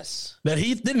 Yes. That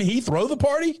didn't he throw the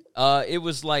party? It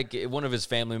was like one of his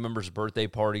family members' birthday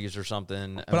parties or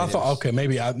something. But I thought,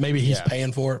 maybe he's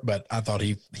paying for it, but I thought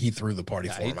he threw the party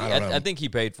for him. I don't know. I think he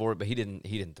paid for it, but he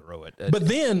didn't throw it. But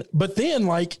then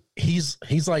like he's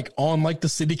like on like the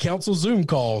city council Zoom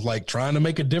call, like trying to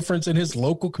make a difference in his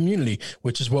local community,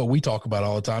 which is what we talk about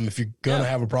all the time. If you're gonna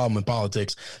have a problem in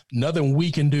politics, nothing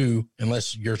we can do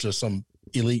unless you're just some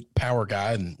elite power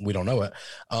guy and we don't know it.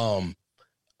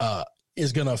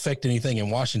 Is going to affect anything in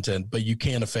Washington, but you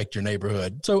can't affect your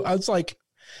neighborhood. So it's like,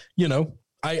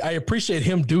 I appreciate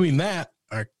him doing that.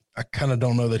 I kind of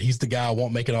don't know that he's the guy I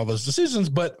want making all those decisions,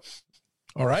 but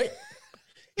all right.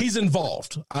 He's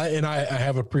involved. I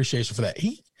have appreciation for that.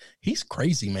 He's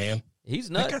crazy, man.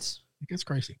 He's nuts. He gets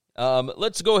crazy.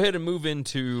 Let's go ahead and move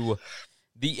into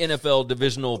the NFL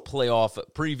divisional playoff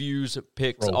previews,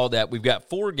 picks, all that. We've got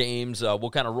 4 games.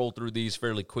 We'll kind of roll through these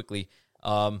fairly quickly.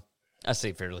 I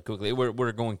say fairly quickly.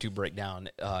 We're going to break down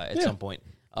at some point.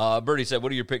 Birdie said,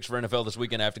 what are your picks for NFL this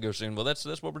weekend? I have to go soon. Well, that's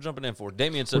what we're jumping in for.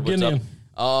 Damian said, what's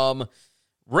up?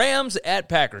 Rams at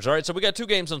Packers. All right, so we got 2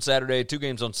 games on Saturday, 2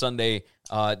 games on Sunday.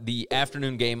 The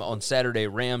afternoon game on Saturday,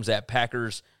 Rams at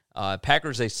Packers.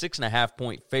 Packers a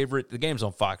 6.5-point favorite. The game's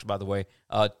on Fox, by the way.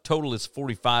 Total is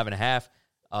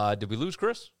 45.5. Did we lose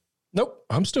Chris? Nope,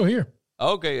 I'm still here.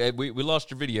 Okay, we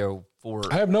lost your video for.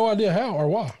 I have no idea how or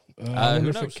why. I wonder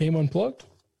if it came unplugged.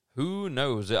 Who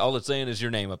knows? All it's saying is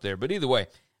your name up there. But either way,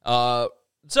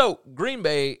 so Green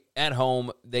Bay at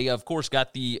home, they of course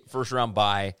got the first round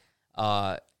bye.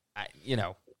 I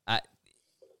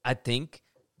think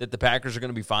that the Packers are going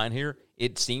to be fine here.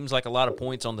 It seems like a lot of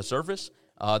points on the surface.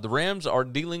 The Rams are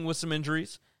dealing with some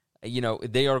injuries.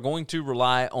 They are going to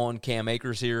rely on Cam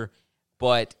Akers here,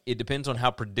 but it depends on how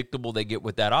predictable they get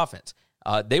with that offense.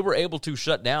 They were able to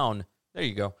shut down. There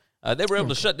you go. They were able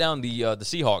to shut down the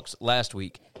Seahawks last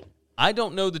week. I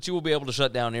don't know that you will be able to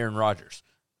shut down Aaron Rodgers,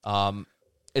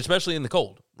 especially in the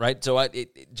cold, right? So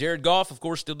Jared Goff, of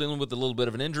course, still dealing with a little bit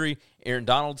of an injury. Aaron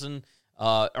Donald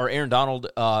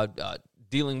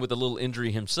dealing with a little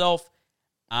injury himself.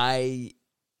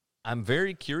 I'm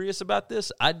very curious about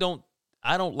this. I don't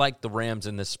like the Rams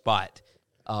in this spot.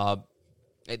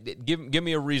 Give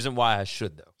me a reason why I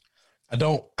should, though.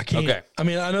 I can't. Okay. I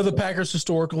mean, I know the Packers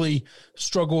historically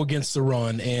struggle against the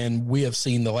run, and we have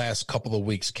seen the last couple of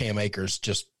weeks Cam Akers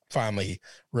just finally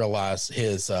realize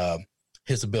his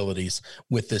abilities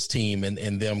with this team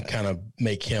and them kind of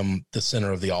make him the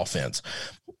center of the offense.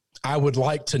 I would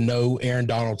like to know Aaron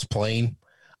Donald's playing.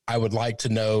 I would like to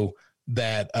know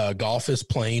that Goff is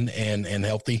playing and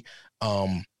healthy.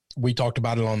 We talked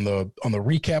about it on the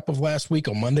recap of last week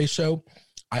on Monday's show.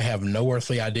 I have no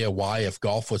earthly idea why, if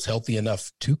Goff was healthy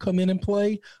enough to come in and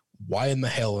play, why in the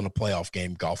hell in a playoff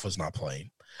game Goff was not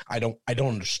playing. I don't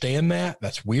understand that.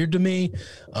 That's weird to me.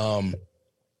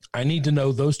 I need to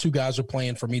know those two guys are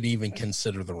playing for me to even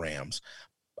consider the Rams.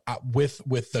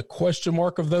 With the question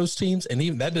mark of those teams, and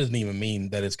even that doesn't even mean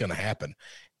that it's going to happen.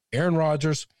 Aaron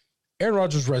Rodgers'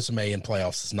 resume in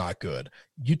playoffs is not good.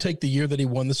 You take the year that he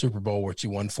won the Super Bowl, which he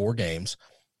won 4 games,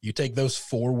 you take those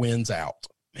 4 wins out,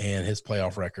 and his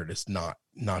playoff record is not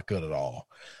good at all.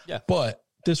 Yeah. But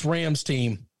this Rams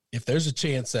team, if there's a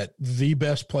chance that the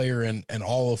best player in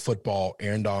all of football,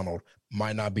 Aaron Donald,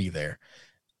 might not be there,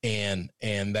 and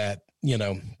that,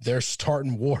 they're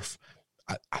starting Wharf,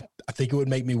 I think it would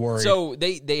make me worry. So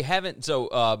they haven't.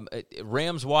 So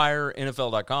Rams Wire,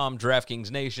 NFL.com,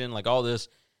 DraftKings Nation, like all this.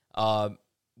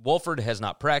 Wolford has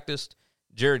not practiced.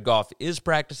 Jared Goff is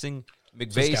practicing.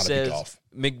 McVay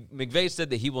said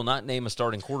that he will not name a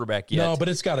starting quarterback yet. No, but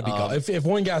it's got to be Goff. If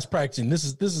one guy's practicing, this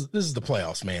is the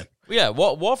playoffs, man. Yeah,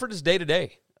 Wolford is day to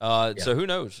day. So who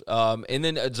knows? And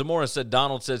then Zamora said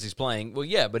Donald says he's playing. Well,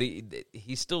 yeah, but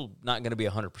he's still not going to be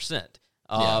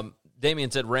 100%.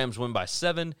 Damian said Rams win by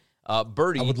 7.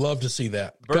 Birdie, I would love to see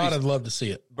that. God, I'd love to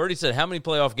see it. Birdie said, how many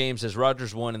playoff games has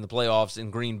Rodgers won in the playoffs in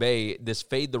Green Bay? This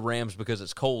fade the Rams because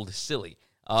it's cold is silly.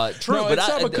 True, no, but it's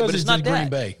not because it's not Green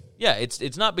Bay. Yeah,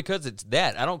 it's not because it's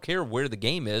that. I don't care where the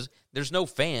game is. There's no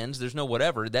fans. There's no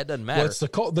whatever. That doesn't matter.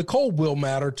 Well, the cold will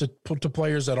matter to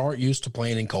players that aren't used to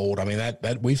playing in cold. I mean,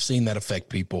 that we've seen that affect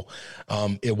people.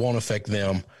 It won't affect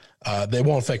them. They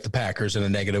won't affect the Packers in a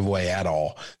negative way at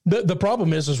all. The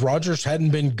problem is Rodgers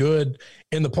hadn't been good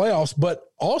in the playoffs, but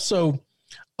also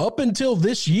up until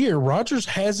this year, Rodgers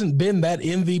hasn't been that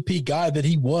MVP guy that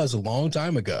he was a long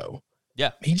time ago.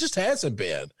 Yeah. He just hasn't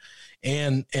been.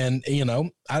 And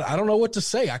I don't know what to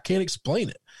say. I can't explain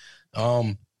it.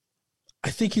 I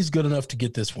think he's good enough to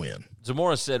get this win.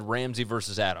 Zamora said Ramsey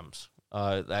versus Adams.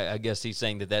 I guess he's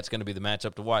saying that that's going to be the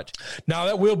matchup to watch. Now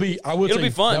that will be, it'll be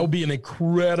fun. That will be an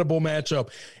incredible matchup.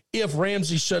 If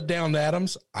Ramsey shut down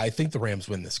Adams, I think the Rams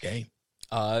win this game.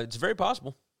 It's very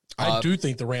possible. I do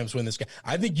think the Rams win this game.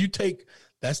 I think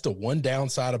that's the one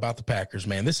downside about the Packers,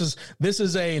 man. This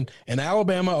is an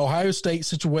Alabama, Ohio State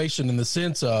situation in the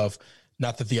sense of,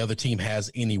 not that the other team has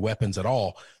any weapons at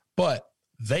all, but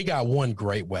they got one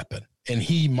great weapon, and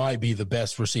he might be the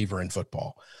best receiver in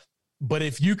football. But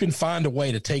if you can find a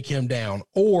way to take him down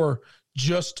or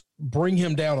just bring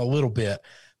him down a little bit,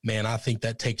 man, I think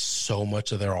that takes so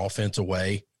much of their offense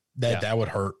away. That would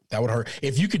hurt. That would hurt.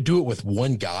 If you could do it with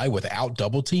one guy without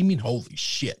double teaming, holy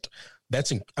shit.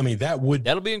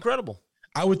 That'll be incredible.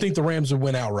 I would think the Rams would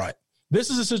win outright. This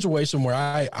is a situation where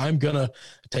I'm going to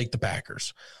take the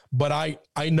Packers. But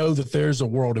I know that there's a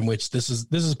world in which this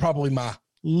is probably my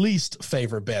least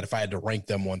favorite bet if I had to rank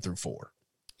them 1 through 4.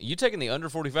 You taking the under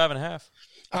 45.5?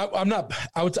 I'm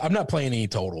not playing any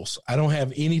totals. I don't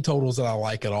have any totals that I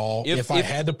like at all. If I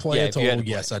had to play a total,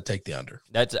 yes, I'd take the under.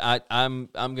 I'm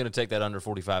going to take that under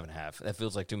 45.5. That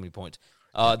feels like too many points.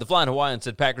 The Flying Hawaiian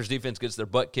said Packers defense gets their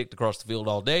butt kicked across the field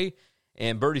all day.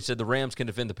 And Birdie said the Rams can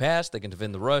defend the pass, they can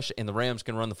defend the rush, and the Rams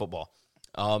can run the football.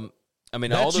 All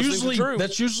those things are true.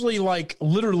 That's usually like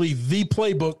literally the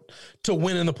playbook to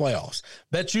win in the playoffs.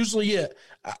 That's usually it.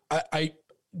 I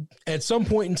at some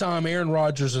point in time, Aaron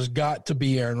Rodgers has got to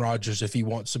be Aaron Rodgers if he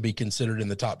wants to be considered in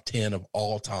the top 10 of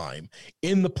all time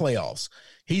in the playoffs.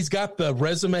 He's got the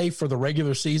resume for the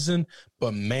regular season,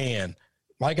 but man,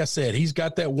 like I said, he's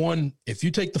got that one. If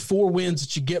you take the 4 wins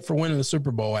that you get for winning the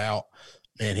Super Bowl out,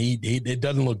 and it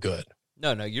doesn't look good.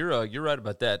 No, you're right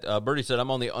about that. Birdie said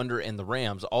I'm on the under and the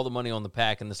Rams. All the money on the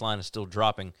Pack, and this line is still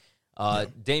dropping.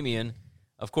 Damian,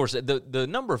 of course, the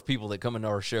number of people that come into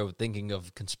our show thinking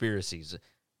of conspiracies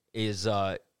is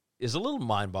is a little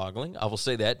mind-boggling. I will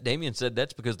say that. Damian said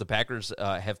that's because the Packers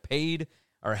have paid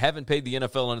or haven't paid the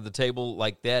NFL under the table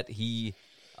like that.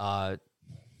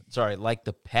 Like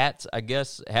the Pats, I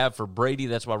guess, have for Brady.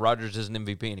 That's why Rodgers isn't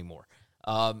MVP anymore.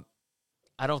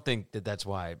 I don't think that's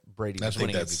why Brady was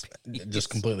winning MVP. Just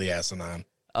completely asinine.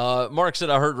 Mark said,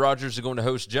 I heard Rodgers is going to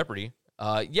host Jeopardy.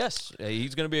 Yes,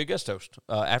 he's going to be a guest host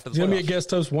after the playoffs. He's going to be a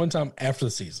guest host one time after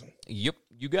the season. Yep,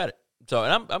 you got it. So,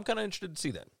 and I'm kind of interested to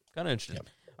see that. Kind of interested. Yep.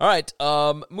 All right,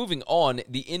 moving on,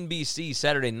 the NBC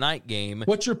Saturday night game.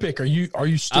 What's your pick? Are you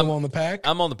still on the Pack?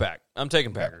 I'm on the Pack. I'm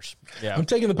taking Packers. Yeah, I'm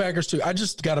taking the Packers too. I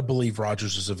just got to believe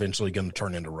Rodgers is eventually going to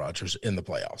turn into Rodgers in the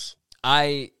playoffs.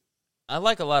 I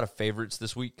like a lot of favorites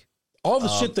this week. All the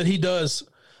shit that he does,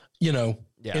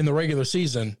 in the regular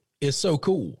season is so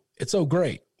cool. It's so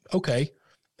great. Okay,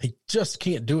 he just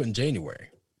can't do it in January.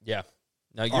 Yeah,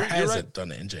 now you're hasn't right.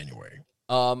 done it in January.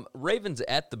 Ravens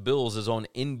at the Bills is on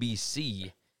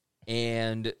NBC.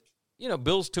 And,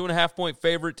 Bills 2.5-point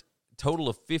favorite, total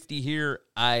of 50 here.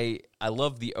 I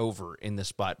love the over in this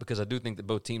spot because I do think that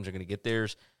both teams are going to get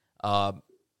theirs.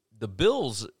 The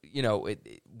Bills,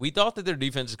 we thought that their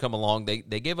defense had come along.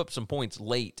 They gave up some points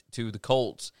late to the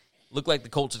Colts. Looked like the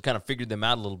Colts had kind of figured them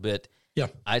out a little bit. Yeah.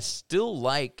 I still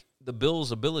like the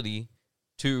Bills' ability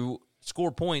to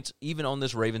score points even on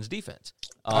this Ravens defense.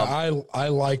 I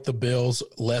like the Bills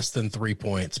less than 3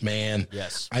 points, man.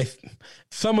 Yes.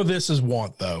 Some of this is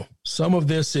want, though. Some of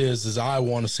this is I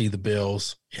want to see the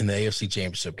Bills in the AFC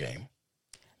Championship game.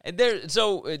 And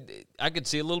I could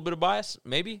see a little bit of bias,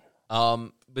 maybe. But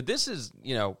this is,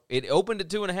 it opened at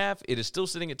 2.5. It is still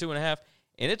sitting at 2.5.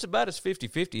 And it's about as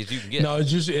 50-50 as you can get. No,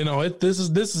 it's just,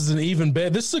 this is an even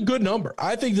bet. This is a good number.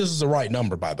 I think this is the right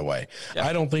number, by the way. Yeah.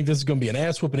 I don't think this is going to be an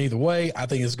ass whooping either way. I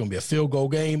think this is going to be a field goal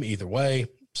game either way.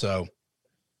 So,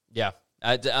 yeah,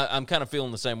 I'm kind of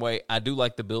feeling the same way. I do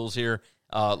like the Bills here.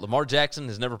 Lamar Jackson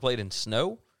has never played in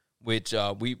snow, which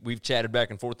we've chatted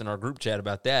back and forth in our group chat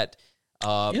about that.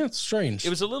 Yeah, it's strange. It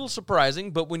was a little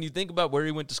surprising, but when you think about where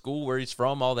he went to school, where he's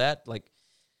from, all that, it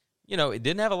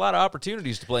didn't have a lot of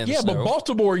opportunities to play in the snow. Yeah, but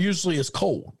Baltimore usually is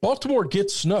cold. Baltimore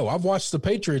gets snow. I've watched the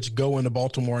Patriots go into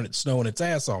Baltimore and it's snowing its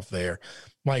ass off there.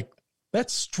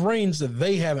 That's strange that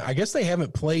they haven't – I guess they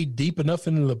haven't played deep enough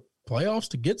into the playoffs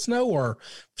to get snow, or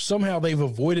somehow they've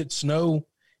avoided snow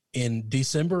in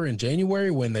December and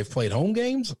January when they've played home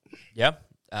games. Yeah.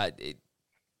 Look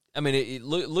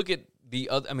at the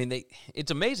other –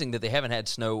 it's amazing that they haven't had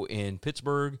snow in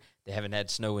Pittsburgh. They haven't had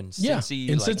snow in Cincy.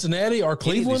 In Cincinnati or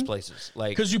Cleveland. Any of these places.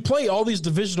 Because you play all these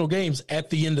divisional games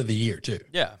at the end of the year, too.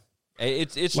 Yeah.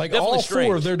 It's like definitely all strange.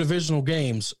 Four of their divisional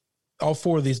games, all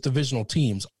four of these divisional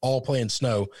teams all play in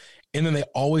snow. And then they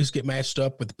always get matched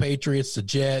up with the Patriots, the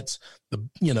Jets,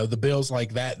 the Bills,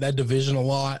 like that division a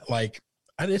lot.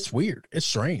 It's weird. It's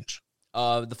strange.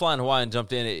 The Flying Hawaiian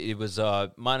jumped in. It was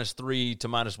 -3 to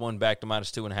 -1 back to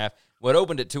 -2.5. Well, it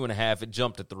opened at 2.5. It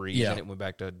jumped to 3. Yeah. And then it went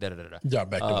back to da-da-da-da. Yeah,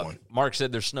 back to 1. Mark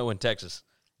said there's snow in Texas.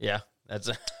 Yeah.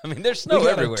 There's snow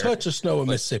everywhere. We got a touch of snow in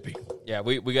Mississippi. Yeah,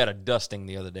 we got a dusting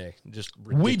the other day. Just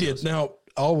ridiculous. We did. Now,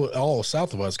 all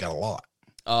south of us got a lot.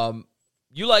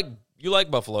 You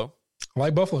like Buffalo. I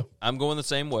like Buffalo. I'm going the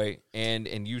same way. And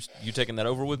you taking that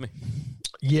over with me?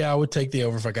 Yeah, I would take the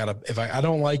over if I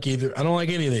don't like either. I don't like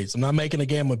any of these. I'm not making a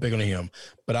gambling pick on him,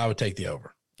 but I would take the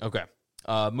over. Okay.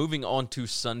 Moving on to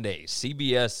Sunday,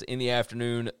 CBS in the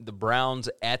afternoon, the Browns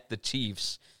at the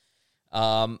Chiefs.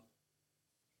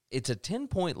 It's a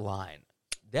 10-point line.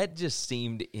 That just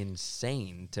seemed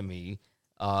insane to me.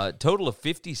 Total of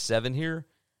 57 here.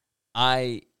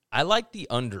 I like the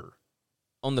under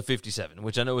on the 57,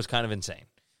 which I know is kind of insane.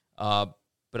 But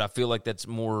I feel like that's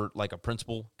more like a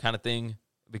principle kind of thing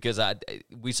because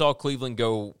we saw Cleveland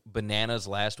go bananas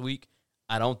last week.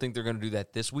 I don't think they're going to do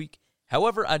that this week.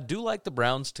 However, I do like the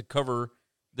Browns to cover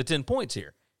the 10 points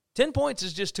here. 10 points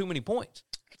is just too many points.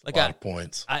 Like a lot of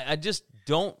points. I just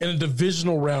don't. In a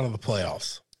divisional round of the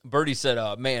playoffs. Birdie said,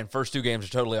 man, first two games are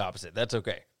totally opposite. That's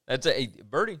okay. That's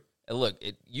Birdie, look,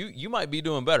 you might be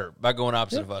doing better by going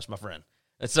opposite of us, my friend.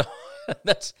 And so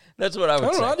that's what I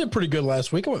would say. I did pretty good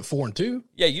last week. I went 4-2.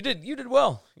 Yeah, you did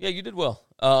well. Yeah, you did well.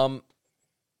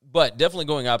 But definitely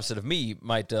going opposite of me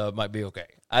might be okay.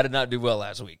 I did not do well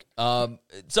last week. So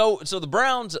the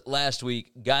Browns last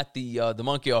week got the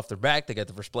monkey off their back. They got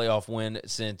the first playoff win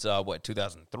since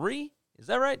 2003? Is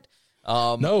that right?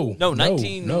 No,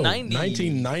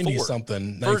 1990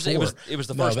 something. First, it was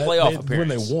the first playoff appearance when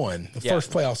they won the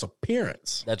first playoff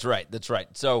appearance. That's right.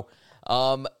 So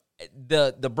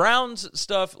the Browns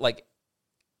stuff, like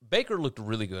Baker looked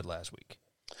really good last week.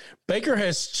 Baker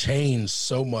has changed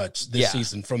so much this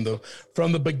season from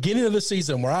the beginning of the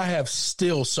season, where I have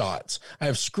still shots. I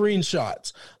have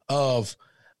screenshots of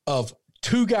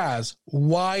two guys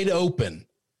wide open.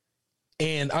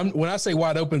 And when I say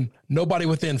wide open, nobody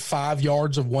within 5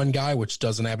 yards of one guy, which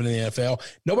doesn't happen in the NFL.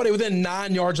 Nobody within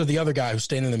 9 yards of the other guy who's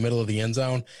standing in the middle of the end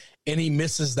zone. And he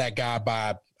misses that guy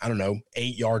by,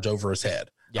 8 yards over his head.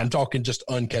 Yeah. I'm talking just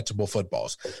uncatchable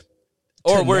footballs.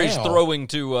 Or where he's throwing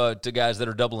to guys that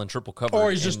are double and triple cover. Or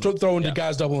he's just throwing to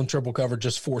guys double and triple cover,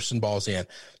 just forcing balls in.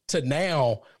 To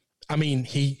now,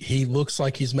 he looks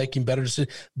like he's making better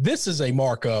decisions. This is a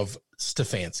mark of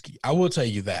Stefanski. I will tell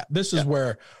you that. This is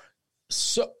where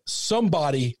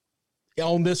somebody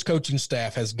on this coaching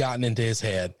staff has gotten into his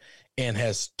head and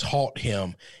has taught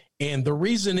him. And the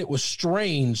reason it was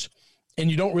strange,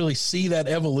 and you don't really see that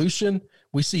evolution,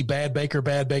 we see bad Baker,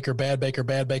 bad Baker, bad Baker,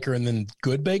 bad Baker, and then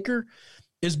good Baker,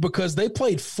 is because they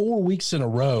played 4 weeks in a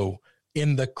row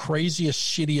in the craziest,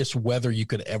 shittiest weather you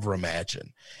could ever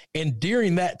imagine. And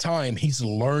during that time, he's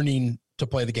learning to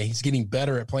play the game. He's getting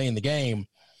better at playing the game,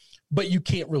 but you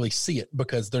can't really see it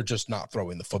because they're just not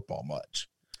throwing the football much.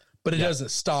 But it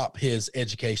doesn't stop his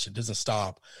education. It doesn't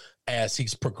stop as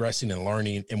he's progressing and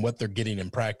learning and what they're getting in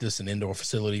practice and indoor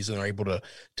facilities and they're able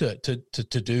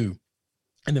to do.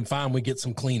 And then finally we get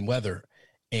some clean weather,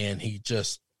 and he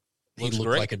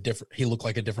looked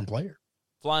like a different player.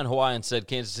 Flying Hawaiian said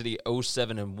Kansas City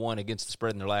 0-7-1 against the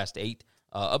spread in their last 8.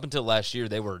 Up until last year,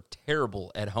 they were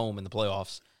terrible at home in the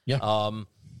playoffs. Yeah.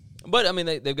 But,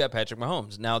 they've got Patrick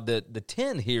Mahomes. Now, the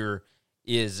 10 here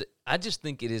is, I just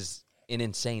think it is an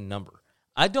insane number.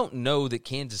 I don't know that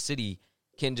Kansas City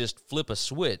can just flip a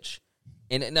switch.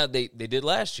 And now they did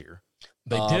last year.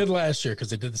 They did last year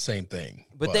because they did the same thing.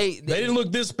 But they didn't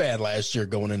look this bad last year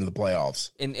going into the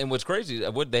playoffs. And what's crazy,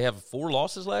 would they have 4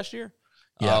 losses last year?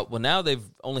 Yeah. Well, now they've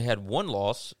only had 1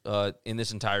 loss in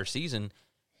this entire season,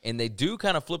 and they do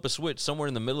kind of flip a switch somewhere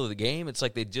in the middle of the game. It's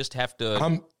like they just have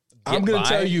to. I'm going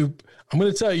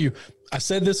to tell you. I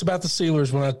said this about the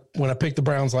Steelers when I picked the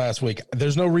Browns last week.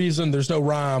 There's no reason, there's no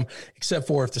rhyme, except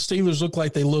for if the Steelers look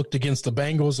like they looked against the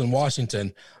Bengals in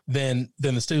Washington, then the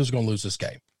Steelers are going to lose this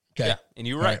game. Okay. Yeah, and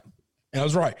you're right. And I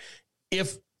was right.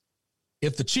 If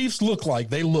the Chiefs look like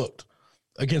they looked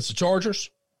against the Chargers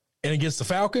and against the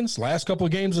Falcons last couple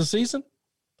of games of the season,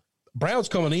 Browns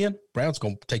coming in, Browns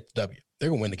going to take the W. They're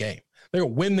going to win the game. They're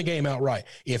going to win the game outright.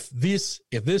 If this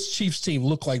Chiefs team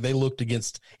looked like they looked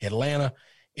against Atlanta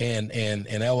and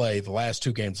LA the last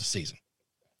 2 games of the season,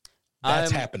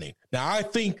 that's happening. Now, I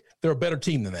think they're a better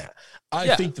team than that.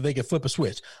 I think that they can flip a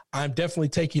switch. I'm definitely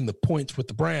taking the points with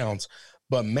the Browns.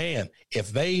 But man,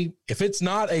 if it's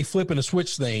not a flip and a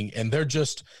switch thing and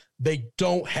they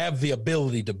don't have the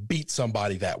ability to beat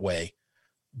somebody that way,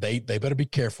 they better be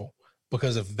careful,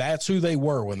 because if that's who they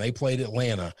were when they played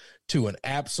Atlanta to an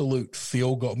absolute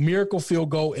miracle field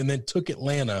goal, and then took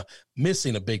Atlanta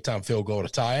missing a big time field goal to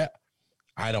tie it,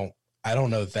 I don't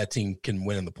know if that team can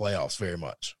win in the playoffs very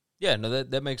much. Yeah, no,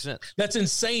 that makes sense. That's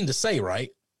insane to say, right?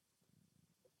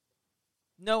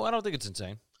 No, I don't think it's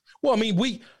insane. Well,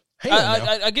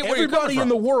 I get where everybody in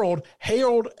the world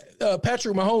hailed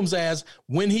Patrick Mahomes as,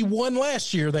 when he won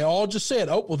last year, they all just said,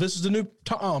 "Oh, well, this is the new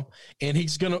Tom, and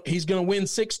he's gonna win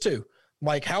 6-2."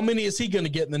 Like, how many is he going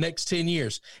to get in the next 10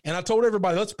 years? And I told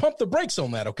everybody, let's pump the brakes on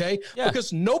that, okay? Yeah.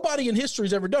 Because nobody in history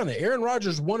has ever done it. Aaron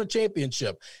Rodgers won a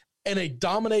championship in a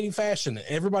dominating fashion. And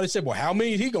everybody said, well, how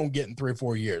many is he going to get in 3 or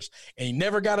 4 years? And he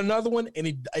never got another one,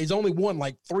 and he's only won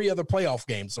like 3 other playoff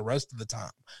games the rest of the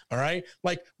time, all right?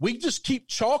 Like, we just keep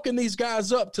chalking these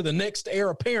guys up to the next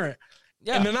heir apparent,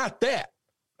 and they're not that,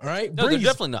 all right? No, they're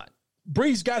definitely not.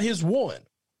 Breeze got his one.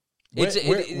 Where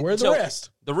the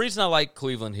rest? The reason I like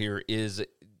Cleveland here is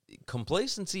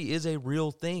complacency is a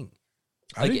real thing.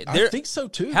 Like, I think so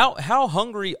too. How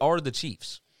hungry are the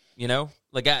Chiefs? That's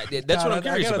what I'm curious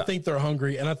about. I gotta think they're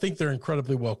hungry, and I think they're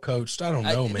incredibly well coached. I don't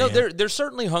know, man. No, they're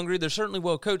certainly hungry. They're certainly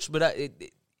well coached, but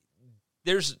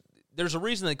there's a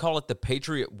reason they call it the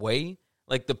Patriot way.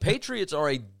 Like, the Patriots are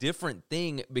a different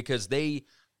thing because they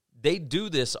do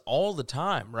this all the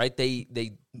time, right?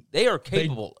 They are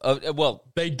capable of, well,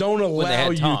 they don't allow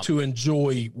you to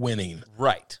enjoy winning.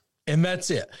 Right. And that's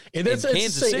it. And it's the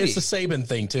Saban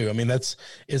thing too. I mean,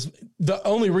 is the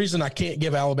only reason I can't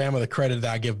give Alabama the credit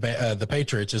that I give the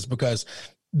Patriots is because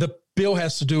Bill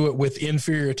has to do it with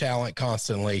inferior talent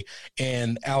constantly,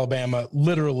 and Alabama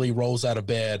literally rolls out of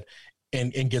bed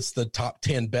and gets the top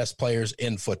 10 best players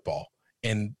in football.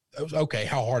 And okay,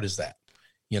 how hard is that?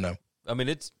 I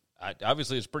mean,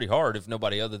 obviously it's pretty hard if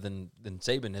nobody other than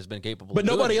Saban has been capable. But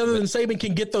nobody other than Saban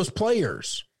can get those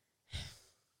players.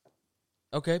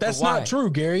 Okay, That's but why? not true,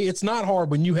 Gary. It's not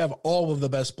hard when you have all of the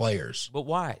best players. But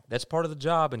why? That's part of the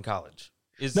job in college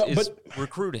is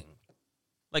recruiting.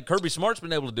 Like Kirby Smart's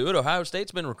been able to do it. Ohio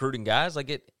State's been recruiting guys. Like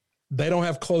it. They don't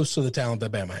have close to the talent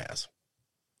that Bama has.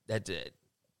 That's it.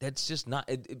 That's just not.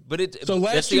 But it. So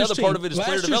that's the other part of it is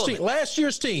player development. Last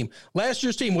year's team.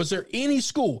 Was there any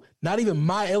school, not even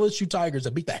my LSU Tigers,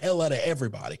 that beat the hell out of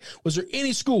everybody? Was there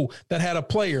any school that had a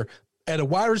player at a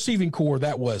wide receiving core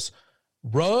that was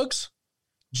Ruggs,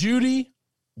 Judy,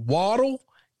 Waddle,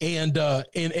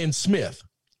 and Smith?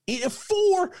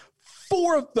 Four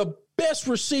of the best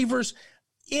receivers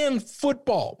in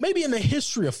football, maybe in the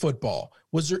history of football.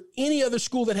 Was there any other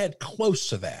school that had close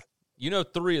to that?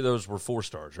 3 of those were 4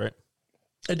 stars, right?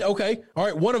 Okay. All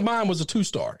right. One of mine was a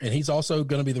 2-star, and he's also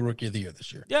going to be the Rookie of the Year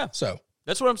this year. Yeah. So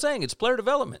that's what I'm saying. It's player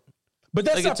development. But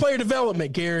that's not player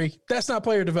development, Gary. That's not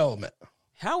player development.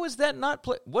 How is that not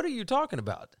play? What are you talking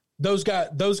about? Those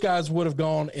guys would have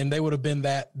gone, and they would have been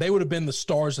the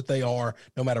stars that they are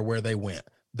no matter where they went.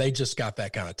 They just got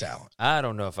that kind of talent. I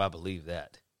don't know if I believe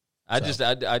that. I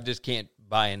just can't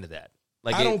buy into that.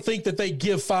 Like I don't think that they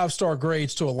give 5-star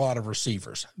grades to a lot of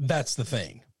receivers. That's the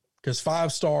thing. Because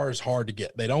 5 stars hard to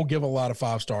get. They don't give a lot of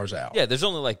 5 stars out. Yeah, there's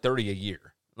only like 30 a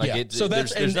year. Like so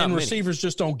that's there's not and many. Receivers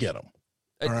just don't get them.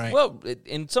 All right. Well,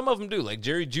 and some of them do. Like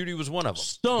Jerry Jeudy was one of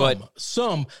them.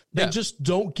 Some they just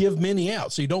don't give many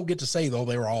out. So you don't get to say though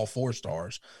they were all 4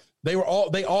 stars. They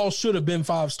all should have been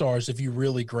 5 stars if you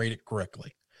really grade it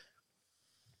correctly.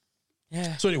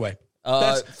 Yeah. So anyway.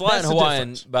 Flying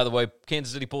Hawaiian, by the way,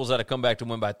 Kansas City pulls out a comeback to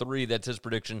win by 3. That's his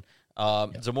prediction.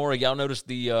 Zamora, y'all noticed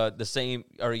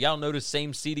y'all noticed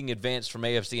same seeding advance from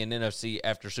AFC and NFC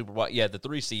after Super Bowl. Yeah, the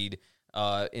 3 seed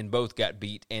in both got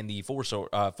beat, and the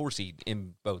 4 seed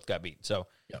in both got beat. So,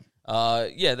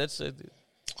 that's.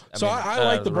 I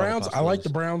like the Browns. I like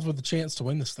the Browns with the chance to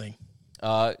win this thing.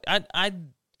 I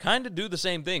kind of do the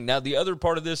same thing. Now, the other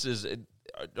part of this is.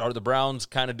 Are the Browns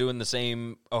kind of doing the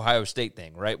same Ohio State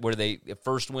thing, right? Where they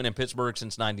first win in Pittsburgh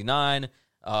since '99,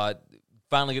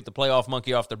 finally get the playoff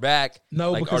monkey off their back.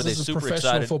 No, like, because are they this is super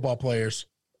professional excited? football players.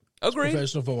 Agreed.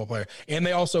 Professional football player. And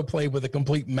they also played with a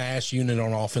complete mass unit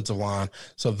on offensive line,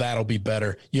 so that'll be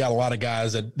better. You got a lot of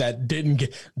guys that didn't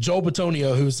get – Joel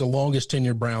Bitonio, who's the longest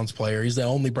tenured Browns player, he's the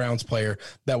only Browns player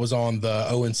that was on the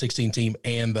 0-16 team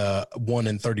and the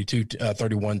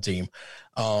 1-31 team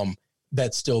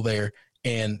that's still there.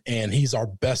 And he's our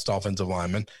best offensive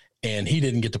lineman, and he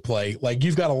didn't get to play. Like,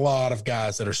 you've got a lot of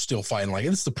guys that are still fighting. Like,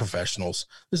 this is the professionals.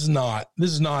 This is not,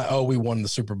 oh, we won the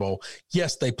Super Bowl.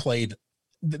 Yes, they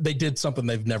did something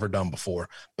they've never done before,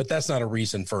 but that's not a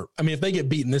reason for, I mean, if they get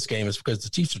beat in this game, it's because the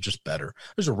Chiefs are just better.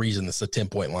 There's a reason it's a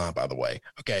 10-point line, by the way.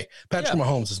 Okay. Patrick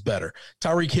Mahomes is better.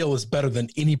 Tyreek Hill is better than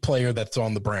any player that's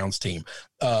on the Browns team.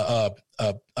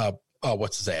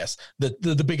 What's his ass?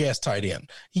 The big ass tight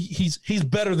end. He's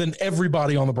better than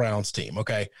everybody on the Browns team.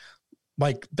 Okay.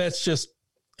 Like, that's just,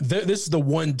 this is the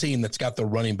one team that's got the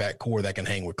running back core that can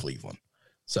hang with Cleveland.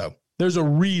 So there's a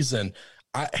reason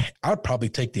I'd probably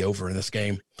take the over in this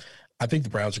game. I think the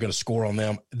Browns are going to score on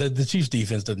them. The Chiefs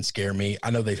defense doesn't scare me. I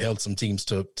know they've held some teams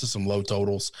to some low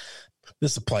totals.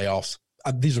 This is the playoffs.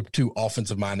 These are 2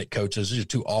 offensive-minded coaches. These are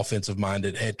 2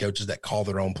 offensive-minded head coaches that call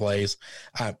their own plays.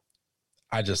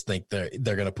 I just think they're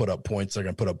going to put up points. They're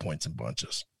going to put up points in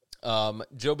bunches.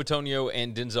 Joe Bitonio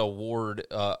and Denzel Ward,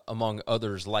 among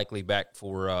others, likely back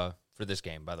for this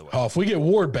game, by the way. Oh, if we get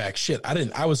Ward back, shit,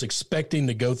 I was expecting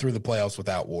to go through the playoffs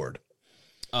without Ward.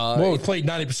 We played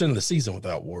 90% of the season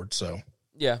without Ward, so.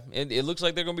 Yeah, it looks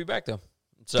like they're going to be back, though.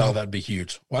 So that'd be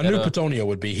huge. Well, I knew Bitonio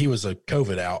would be. He was a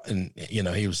COVID out, and,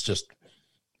 he was just,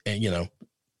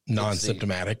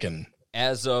 non-symptomatic. And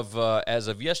as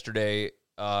of yesterday,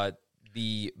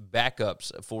 the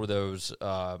backups for those,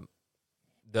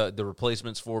 the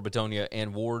replacements for Bitonio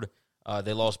and Ward,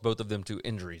 they lost both of them to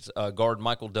injuries. Guard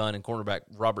Michael Dunn and cornerback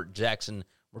Robert Jackson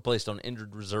were placed on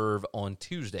injured reserve on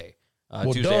Tuesday.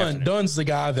 Dunn's the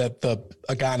guy that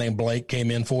a guy named Blake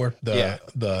came in for, the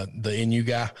NU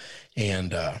guy,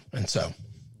 and so.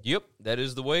 Yep, that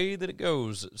is the way that it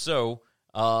goes. So,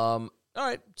 all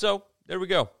right, so there we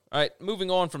go. All right, moving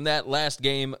on from that last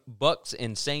game, Bucks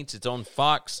and Saints. It's on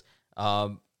Fox.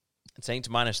 Saints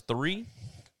 -3,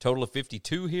 total of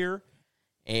 52 here.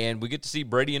 And we get to see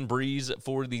Brady and Breeze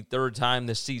for the 3rd time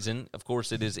this season. Of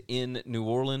course, it is in New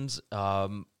Orleans.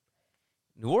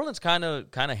 New Orleans kind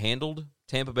of handled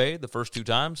Tampa Bay the first 2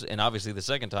 times, and obviously the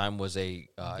second time was a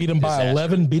beat them by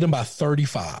 11, beat them by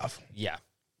 35. Yeah,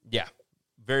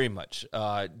 very much.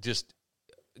 Just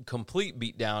complete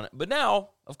beatdown. But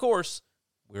now, of course,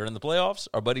 we're in the playoffs.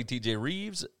 Our buddy TJ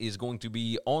Reeves is going to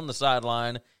be on the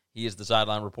sideline. He is the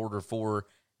sideline reporter for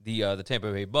the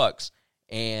Tampa Bay Bucks.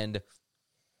 And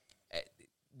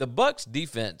the Bucks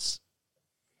defense,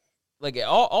 like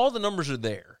all the numbers are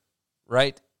there,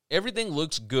 right? Everything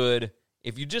looks good.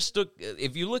 If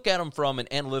you look at them from an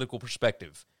analytical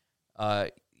perspective,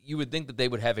 you would think that they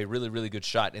would have a really, really good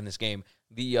shot in this game.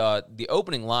 The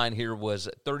opening line here was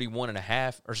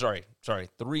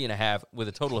 3.5 with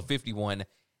a total of 51.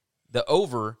 The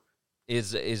over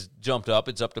is jumped up.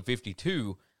 It's up to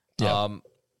 52. Yeah.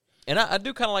 And I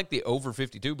do kind of like the over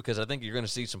 52 because I think you're going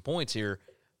to see some points here.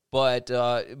 But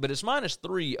it's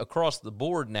 -3 across the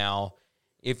board now.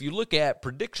 If you look at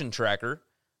Prediction Tracker,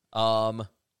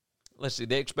 let's see,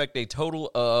 they expect a total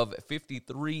of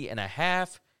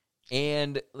 53.5.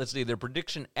 And let's see, their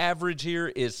prediction average here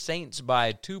is Saints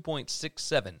by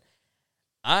 2.67.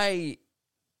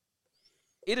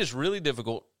 It is really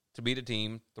difficult to beat a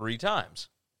team 3 times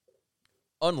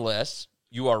unless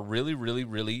you are really, really,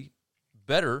 really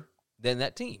better than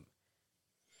that team.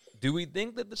 Do we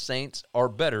think that the Saints are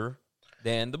better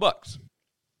than the Bucks?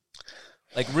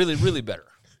 Like really, really better?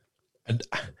 I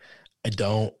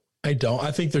don't.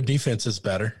 I think their defense is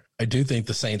better. I do think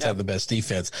the Saints have the best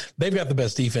defense. They've got the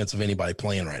best defense of anybody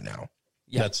playing right now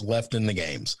that's left in the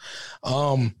games.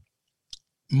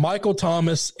 Michael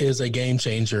Thomas is a game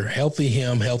changer. Healthy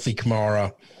him, healthy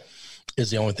Kamara is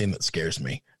the only thing that scares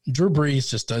me. Drew Brees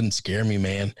just doesn't scare me,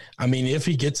 man. I mean, if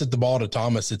he gets the ball to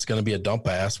Thomas, it's going to be a dump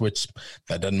pass, which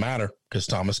that doesn't matter because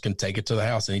Thomas can take it to the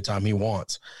house anytime he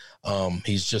wants.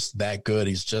 He's just that good.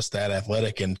 He's just that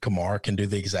athletic, and Kamara can do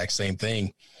the exact same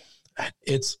thing.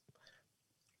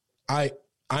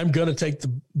 I'm going to take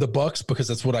the Bucks because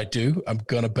that's what I do. I'm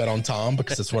going to bet on Tom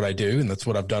because that's what I do, and that's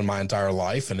what I've done my entire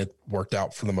life, and it worked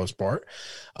out for the most part.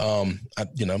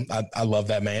 I love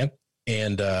that man,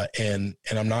 and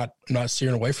I'm not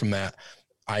steering away from that.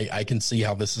 I can see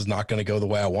how this is not going to go the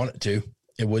way I want it to.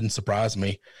 It wouldn't surprise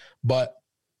me, but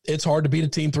it's hard to beat a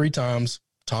team 3 times.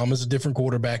 Tom is a different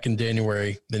quarterback in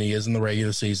January than he is in the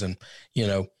regular season.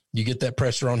 You get that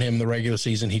pressure on him in the regular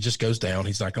season, he just goes down.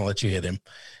 He's not going to let you hit him.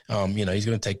 He's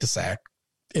going to take the sack.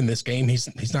 In this game, he's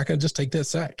not going to just take that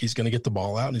sack. He's going to get the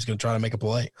ball out, and he's going to try to make a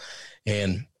play.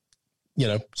 And,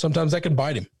 sometimes that can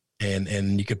bite him,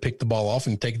 and you could pick the ball off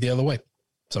and take it the other way.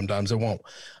 Sometimes it won't.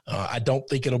 I don't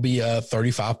think it'll be a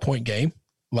 35-point game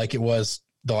like it was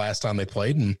the last time they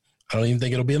played, and I don't even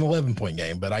think it'll be an 11-point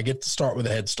game, but I get to start with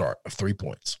a head start of 3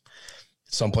 points.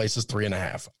 Some places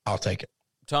 3.5. I'll take it.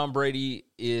 Tom Brady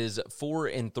is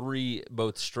 4-3,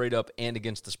 both straight up and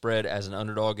against the spread as an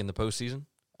underdog in the postseason.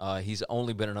 He's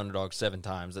only been an underdog 7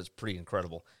 times. That's pretty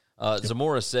incredible.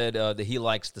 Zamora said that he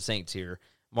likes the Saints here.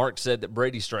 Mark said that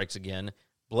Brady strikes again.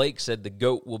 Blake said the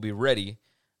GOAT will be ready.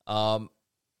 And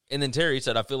then Terry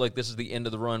said, I feel like this is the end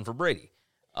of the run for Brady.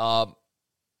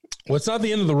 Well, it's not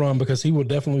the end of the run because he will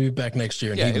definitely be back next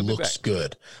year, and he looks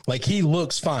good. Like, he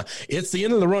looks fine. It's the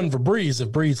end of the run for Breeze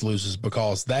if Breeze loses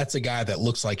because that's a guy that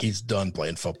looks like he's done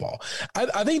playing football.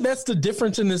 I think that's the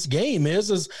difference in this game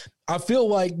is I feel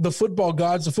like the football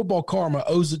gods, the football karma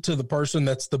owes it to the person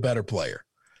that's the better player.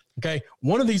 Okay?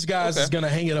 One of these guys is going to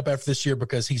hang it up after this year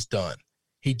because he's done.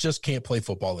 He just can't play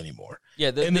football anymore.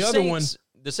 Yeah,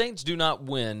 the Saints do not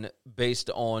win based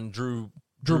on Drew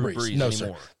Brees no, anymore.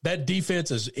 Sir. That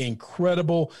defense is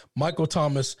incredible. Michael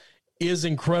Thomas is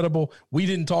incredible. We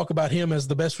didn't talk about him as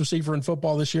the best receiver in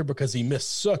football this year because he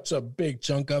missed such a big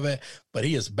chunk of it, but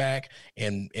he is back,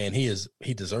 and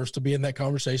he deserves to be in that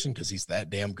conversation because he's that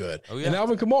damn good. Oh, yeah. And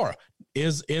Alvin Kamara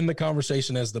is in the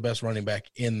conversation as the best running back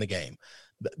in the game.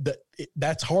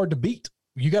 That's hard to beat.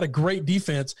 You got a great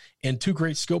defense and 2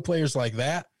 great skill players like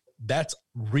that. That's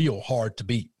real hard to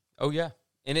beat. Oh, yeah.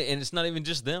 And it's not even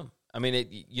just them. I mean,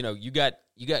 you got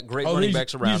great running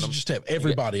backs around them. You just have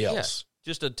everybody else.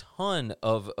 Yeah, just a ton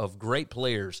of great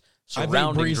players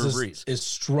surrounding Drew Brees. Is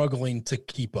struggling to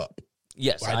keep up.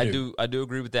 Yes, I do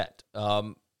agree with that.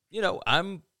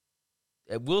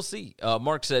 We'll see.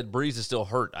 Mark said Brees is still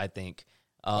hurt, I think.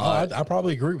 I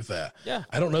probably agree with that. Yeah.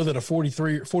 I don't know that a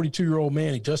 42-year-old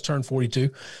man, he just turned 42.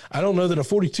 I don't know that a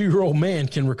 42-year-old man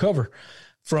can recover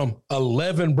from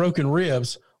 11 broken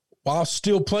ribs while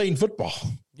still playing football.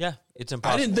 Yeah, it's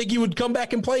impossible. I didn't think he would come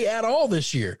back and play at all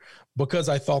this year because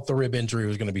I thought the rib injury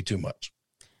was going to be too much.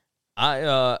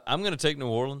 I'm going to take New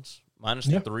Orleans minus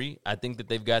the 3. I think that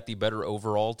they've got the better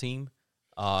overall team.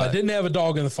 If I didn't have a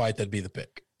dog in the fight, that'd be the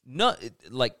pick.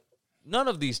 None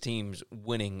of these teams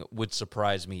winning would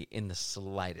surprise me in the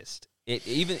slightest.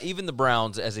 Even the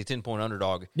Browns as a 10-point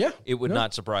underdog, it would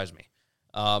not surprise me.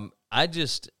 I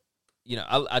just,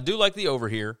 I do like the over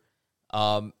here.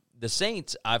 The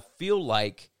Saints, I feel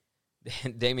like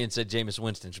Damian said Jameis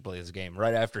Winston should play this game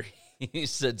right after he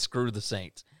said screw the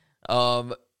Saints.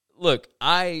 look,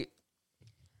 I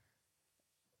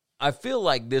feel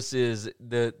like this is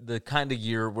the kind of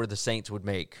year where the Saints would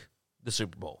make the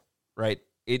Super Bowl, right?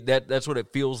 That's what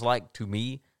it feels like to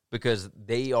me, because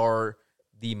they are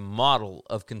the model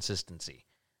of consistency.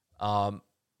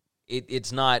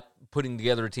 It's not putting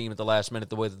together a team at the last minute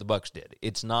the way that the Bucs did.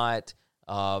 It's not,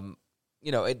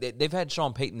 they've had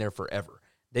Sean Payton there forever.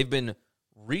 They've been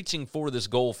reaching for this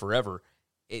goal forever.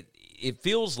 It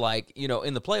feels like,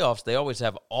 in the playoffs, they always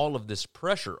have all of this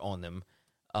pressure on them.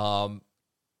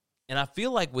 And I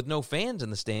feel like with no fans in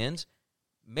the stands,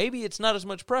 maybe it's not as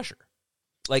much pressure.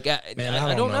 Like, I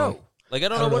don't know. Like, I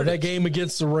don't know. That game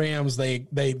against the Rams, they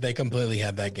completely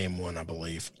had that game won, I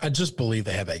believe. I just believe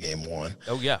they had that game won.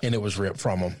 Oh, yeah. And it was ripped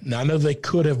from them. Now, I know they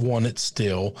could have won it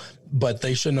still, but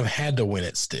they shouldn't have had to win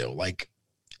it still. Like,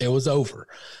 it was over.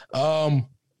 So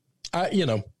I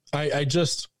don't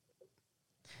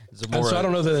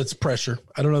know that it's pressure.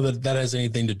 I don't know that has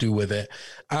anything to do with it.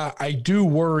 I do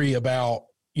worry about,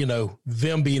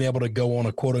 them being able to go on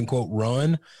a quote unquote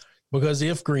run, because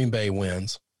if Green Bay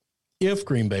wins,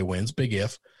 big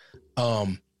if,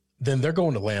 then they're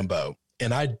going to Lambeau.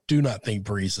 And I do not think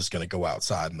Breeze is going to go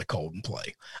outside in the cold and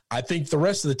play. I think the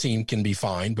rest of the team can be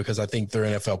fine because I think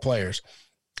they're NFL players.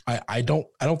 I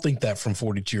don't think that from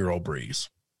 42-year-old Breeze.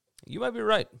 You might be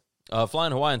right.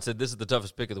 Flying Hawaiian said this is the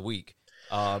toughest pick of the week.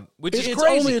 Which is it's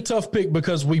crazy. Only a tough pick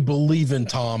because we believe in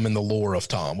Tom and the lore of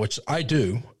Tom, which I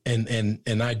do,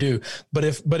 and I do. But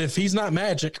if he's not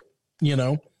magic,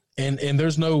 and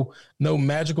there's no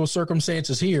magical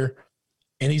circumstances here,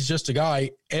 and he's just a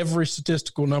guy, every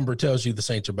statistical number tells you the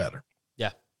Saints are better.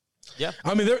 Yeah, yeah.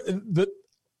 I mean,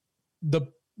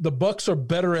 the Bucs are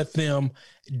better at them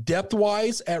depth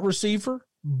wise at receiver,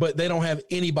 but they don't have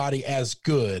anybody as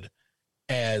good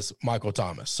as Michael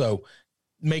Thomas. So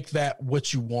make that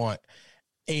what you want,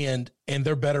 and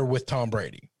they're better with Tom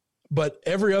Brady. But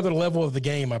every other level of the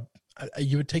game,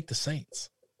 you would take the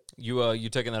Saints. You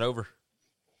taking that over?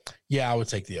 Yeah, I would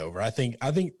take the over. I think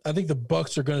the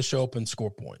Bucs are going to show up and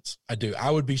score points. I do. I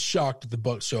would be shocked if the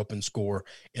Bucs show up and score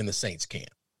and the Saints can't.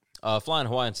 Flying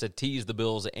Hawaiian said tease the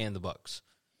Bills and the Bucs.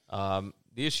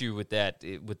 The issue with that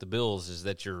with the Bills is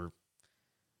that you're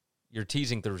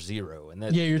teasing through zero,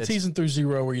 and you're teasing through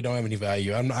zero where you don't have any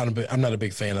value. I'm not a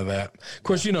big fan of that. Of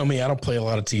course, you know me, I don't play a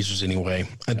lot of teasers anyway.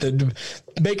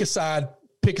 Make a side,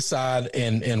 pick a side,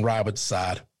 and ride with the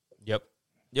side. Yep.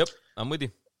 I'm with you.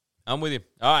 All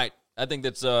right, I think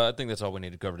that's all we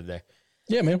need to cover today.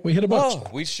 Yeah, man, we hit a bunch. Oh,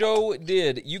 we sure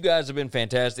did. You guys have been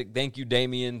fantastic. Thank you,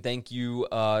 Damien. Thank you,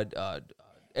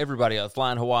 everybody,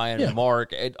 Flying Hawaiian,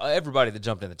 Mark, everybody that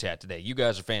jumped in the chat today. You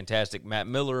guys are fantastic. Matt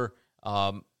Miller.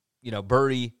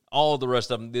 Birdie, all the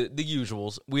rest of them, the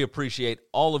usuals. We appreciate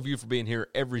all of you for being here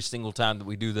every single time that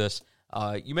we do this.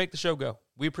 You make the show go.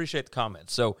 We appreciate the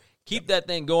comments. So keep that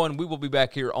thing going. We will be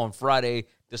back here on Friday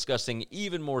discussing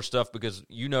even more stuff because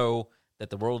you know that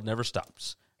the world never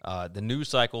stops. The news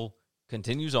cycle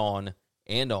continues on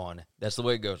and on. That's the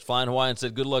way it goes. Flying Hawaiian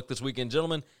said, good luck this weekend,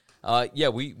 gentlemen.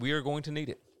 We are going to need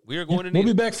it. We'll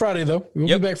be back Friday, though. We'll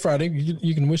be back Friday.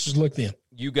 You can wish us luck then.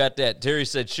 You got that. Terry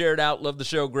said, share it out. Love the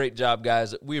show. Great job,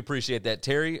 guys. We appreciate that,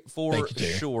 Terry, for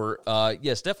sure.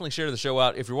 Yes, definitely share the show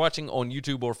out. If you're watching on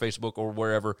YouTube or Facebook or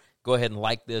wherever, go ahead and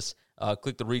like this.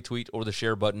 Click the retweet or the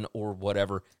share button or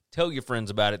whatever. Tell your friends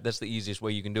about it. That's the easiest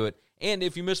way you can do it. And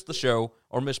if you missed the show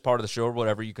or missed part of the show or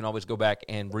whatever, you can always go back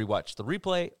and rewatch the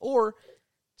replay or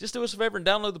just do us a favor and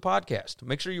download the podcast.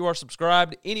 Make sure you are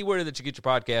subscribed anywhere that you get your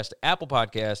podcast. Apple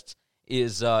Podcasts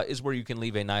is where you can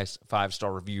leave a nice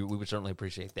 5-star review. We would certainly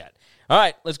appreciate that. All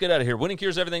right, let's get out of here.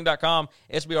 WinningCuresEverything.com,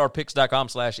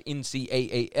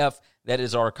 SBRpicks.com/NCAAF. That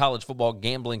is our college football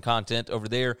gambling content over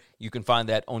there. You can find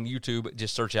that on YouTube.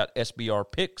 Just search out SBR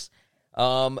Picks.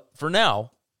 For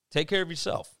now, take care of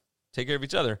yourself. Take care of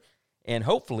each other. And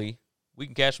hopefully, we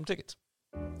can cash some tickets.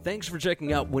 Thanks for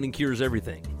checking out Winning Cures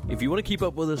Everything. If you want to keep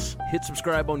up with us, hit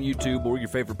subscribe on YouTube or your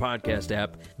favorite podcast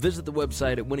app. Visit the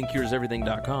website at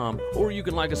winningcureseverything.com, or you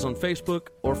can like us on Facebook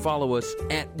or follow us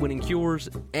at Winning Cures,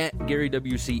 at Gary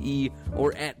WCE,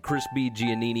 or at Chris B.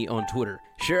 Giannini on Twitter.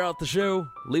 Share out the show,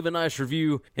 leave a nice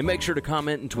review, and make sure to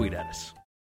comment and tweet at us.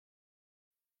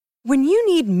 When you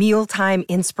need mealtime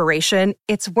inspiration,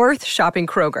 it's worth shopping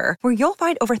Kroger, where you'll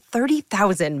find over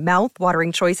 30,000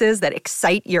 mouth-watering choices that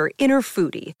excite your inner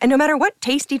foodie. And no matter what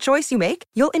tasty choice you make,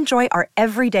 you'll enjoy our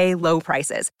everyday low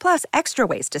prices, plus extra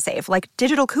ways to save, like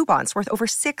digital coupons worth over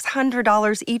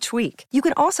 $600 each week. You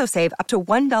can also save up to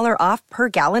 $1 off per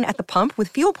gallon at the pump with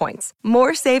fuel points.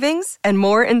 More savings and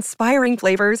more inspiring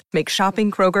flavors make shopping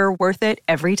Kroger worth it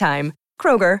every time.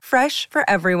 Kroger, fresh for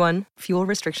everyone. Fuel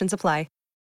restrictions apply.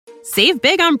 Save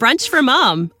big on brunch for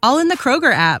mom, all in the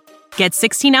Kroger app. Get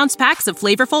 16-ounce packs of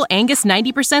flavorful Angus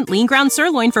 90% lean ground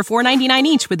sirloin for $4.99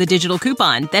 each with a digital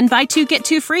coupon. Then buy 2, get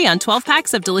 2 free on 12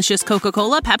 packs of delicious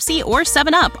Coca-Cola, Pepsi, or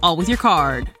 7-Up, all with your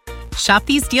card. Shop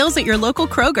these deals at your local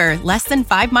Kroger, less than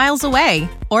 5 miles away.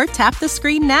 Or tap the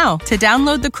screen now to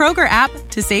download the Kroger app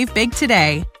to save big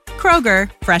today.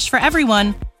 Kroger, fresh for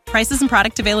everyone. Prices and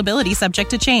product availability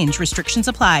subject to change. Restrictions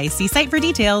apply. See site for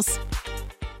details.